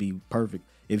guy got to be perfect.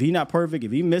 If he's not perfect,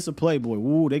 if he miss a play, boy,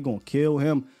 woo, they're going to kill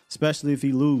him, especially if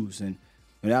he lose. And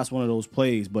that's one of those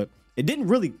plays. But it didn't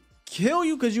really kill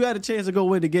you because you had a chance to go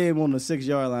win the game on the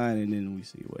 6-yard line, and then we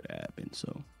see what happened.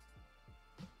 So,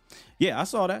 yeah, I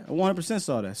saw that. I 100%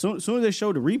 saw that. Soon as they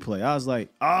showed the replay, I was like,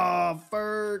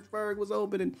 Ferg was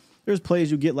open. And there's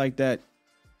plays you get like that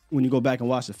when you go back and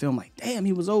watch the film, like, damn,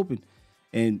 he was open.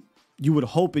 And you would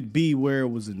hope it'd be where it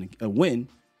was in a win,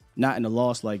 not in a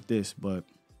loss like this, but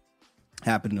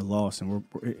happened in a loss. And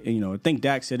I think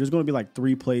Dak said there's going to be like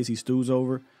 3 plays he stews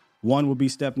over. One will be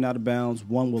stepping out of bounds.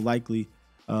 One will likely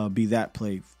be that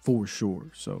play for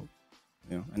sure. So,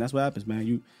 and that's what happens,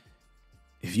 man.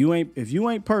 If you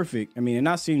ain't perfect, I mean, and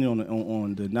I seen it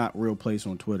on the Not Real Place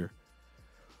on Twitter.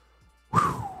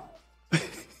 Whew.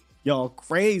 Y'all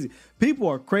crazy. People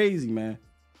are crazy, man.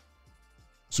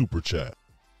 Super chat.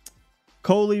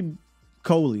 Coley.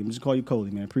 I'm just call you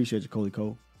Coley, man. Appreciate you, Coley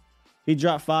Cole. He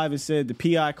dropped 5 and said the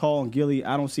PI call on Gilly.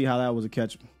 I don't see how that was a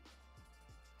catch.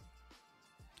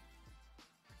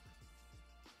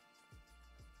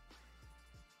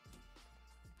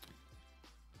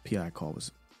 PI call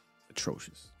was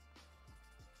atrocious.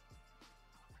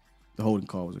 The holding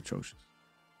call was atrocious.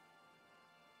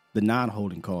 The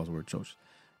non-holding calls were atrocious.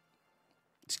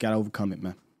 Just got to overcome it,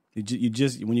 man. You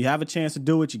just when you have a chance to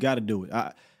do it, you got to do it.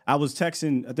 I was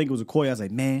texting, I think it was Okoye. I was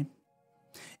like, man,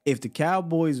 if the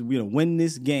Cowboys win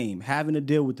this game, having to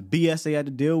deal with the BS they had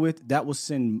to deal with, that will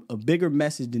send a bigger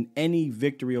message than any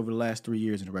victory over the last 3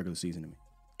 years in the regular season to me.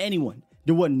 Anyone.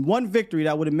 There wasn't one victory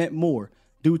that would have meant more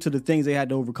due to the things they had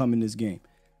to overcome in this game.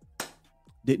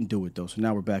 Didn't do it, though. So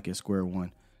now we're back at square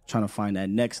one, trying to find that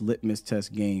next litmus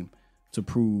test game to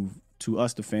prove to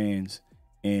us, the fans,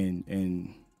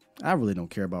 and I really don't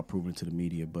care about proving it to the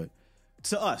media, but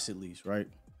to us at least, right?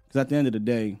 Because at the end of the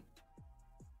day,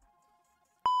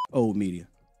 old media.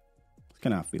 That's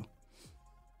kind of how I feel.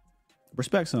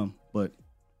 Respect some, but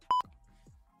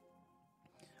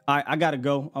I got to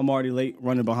go. I'm already late,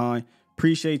 running behind.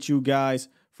 Appreciate you guys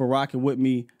for rocking with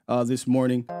me this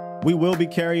morning. We will be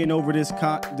carrying over this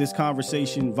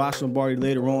conversation, Vosh Lombardi,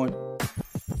 later on.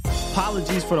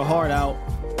 Apologies for the hard out.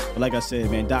 But like I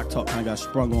said, man, Doc Talk kind of got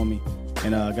sprung on me.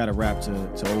 And I got to rap to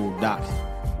old Doc.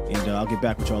 And I'll get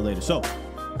back with y'all later. So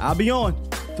I'll be on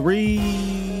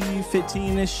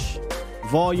 3:15-ish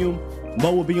volume.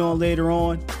 Mo will be on later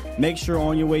on. Make sure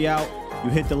on your way out, you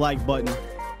hit the like button.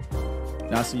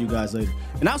 And I'll see you guys later.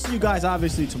 And I'll see you guys,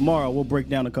 obviously, tomorrow. We'll break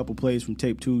down a couple plays from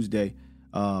Tape Tuesday.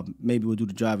 Maybe we'll do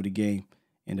the drive of the game.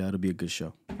 And it'll be a good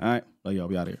show. All right. Love y'all.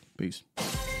 Be out of here. Peace.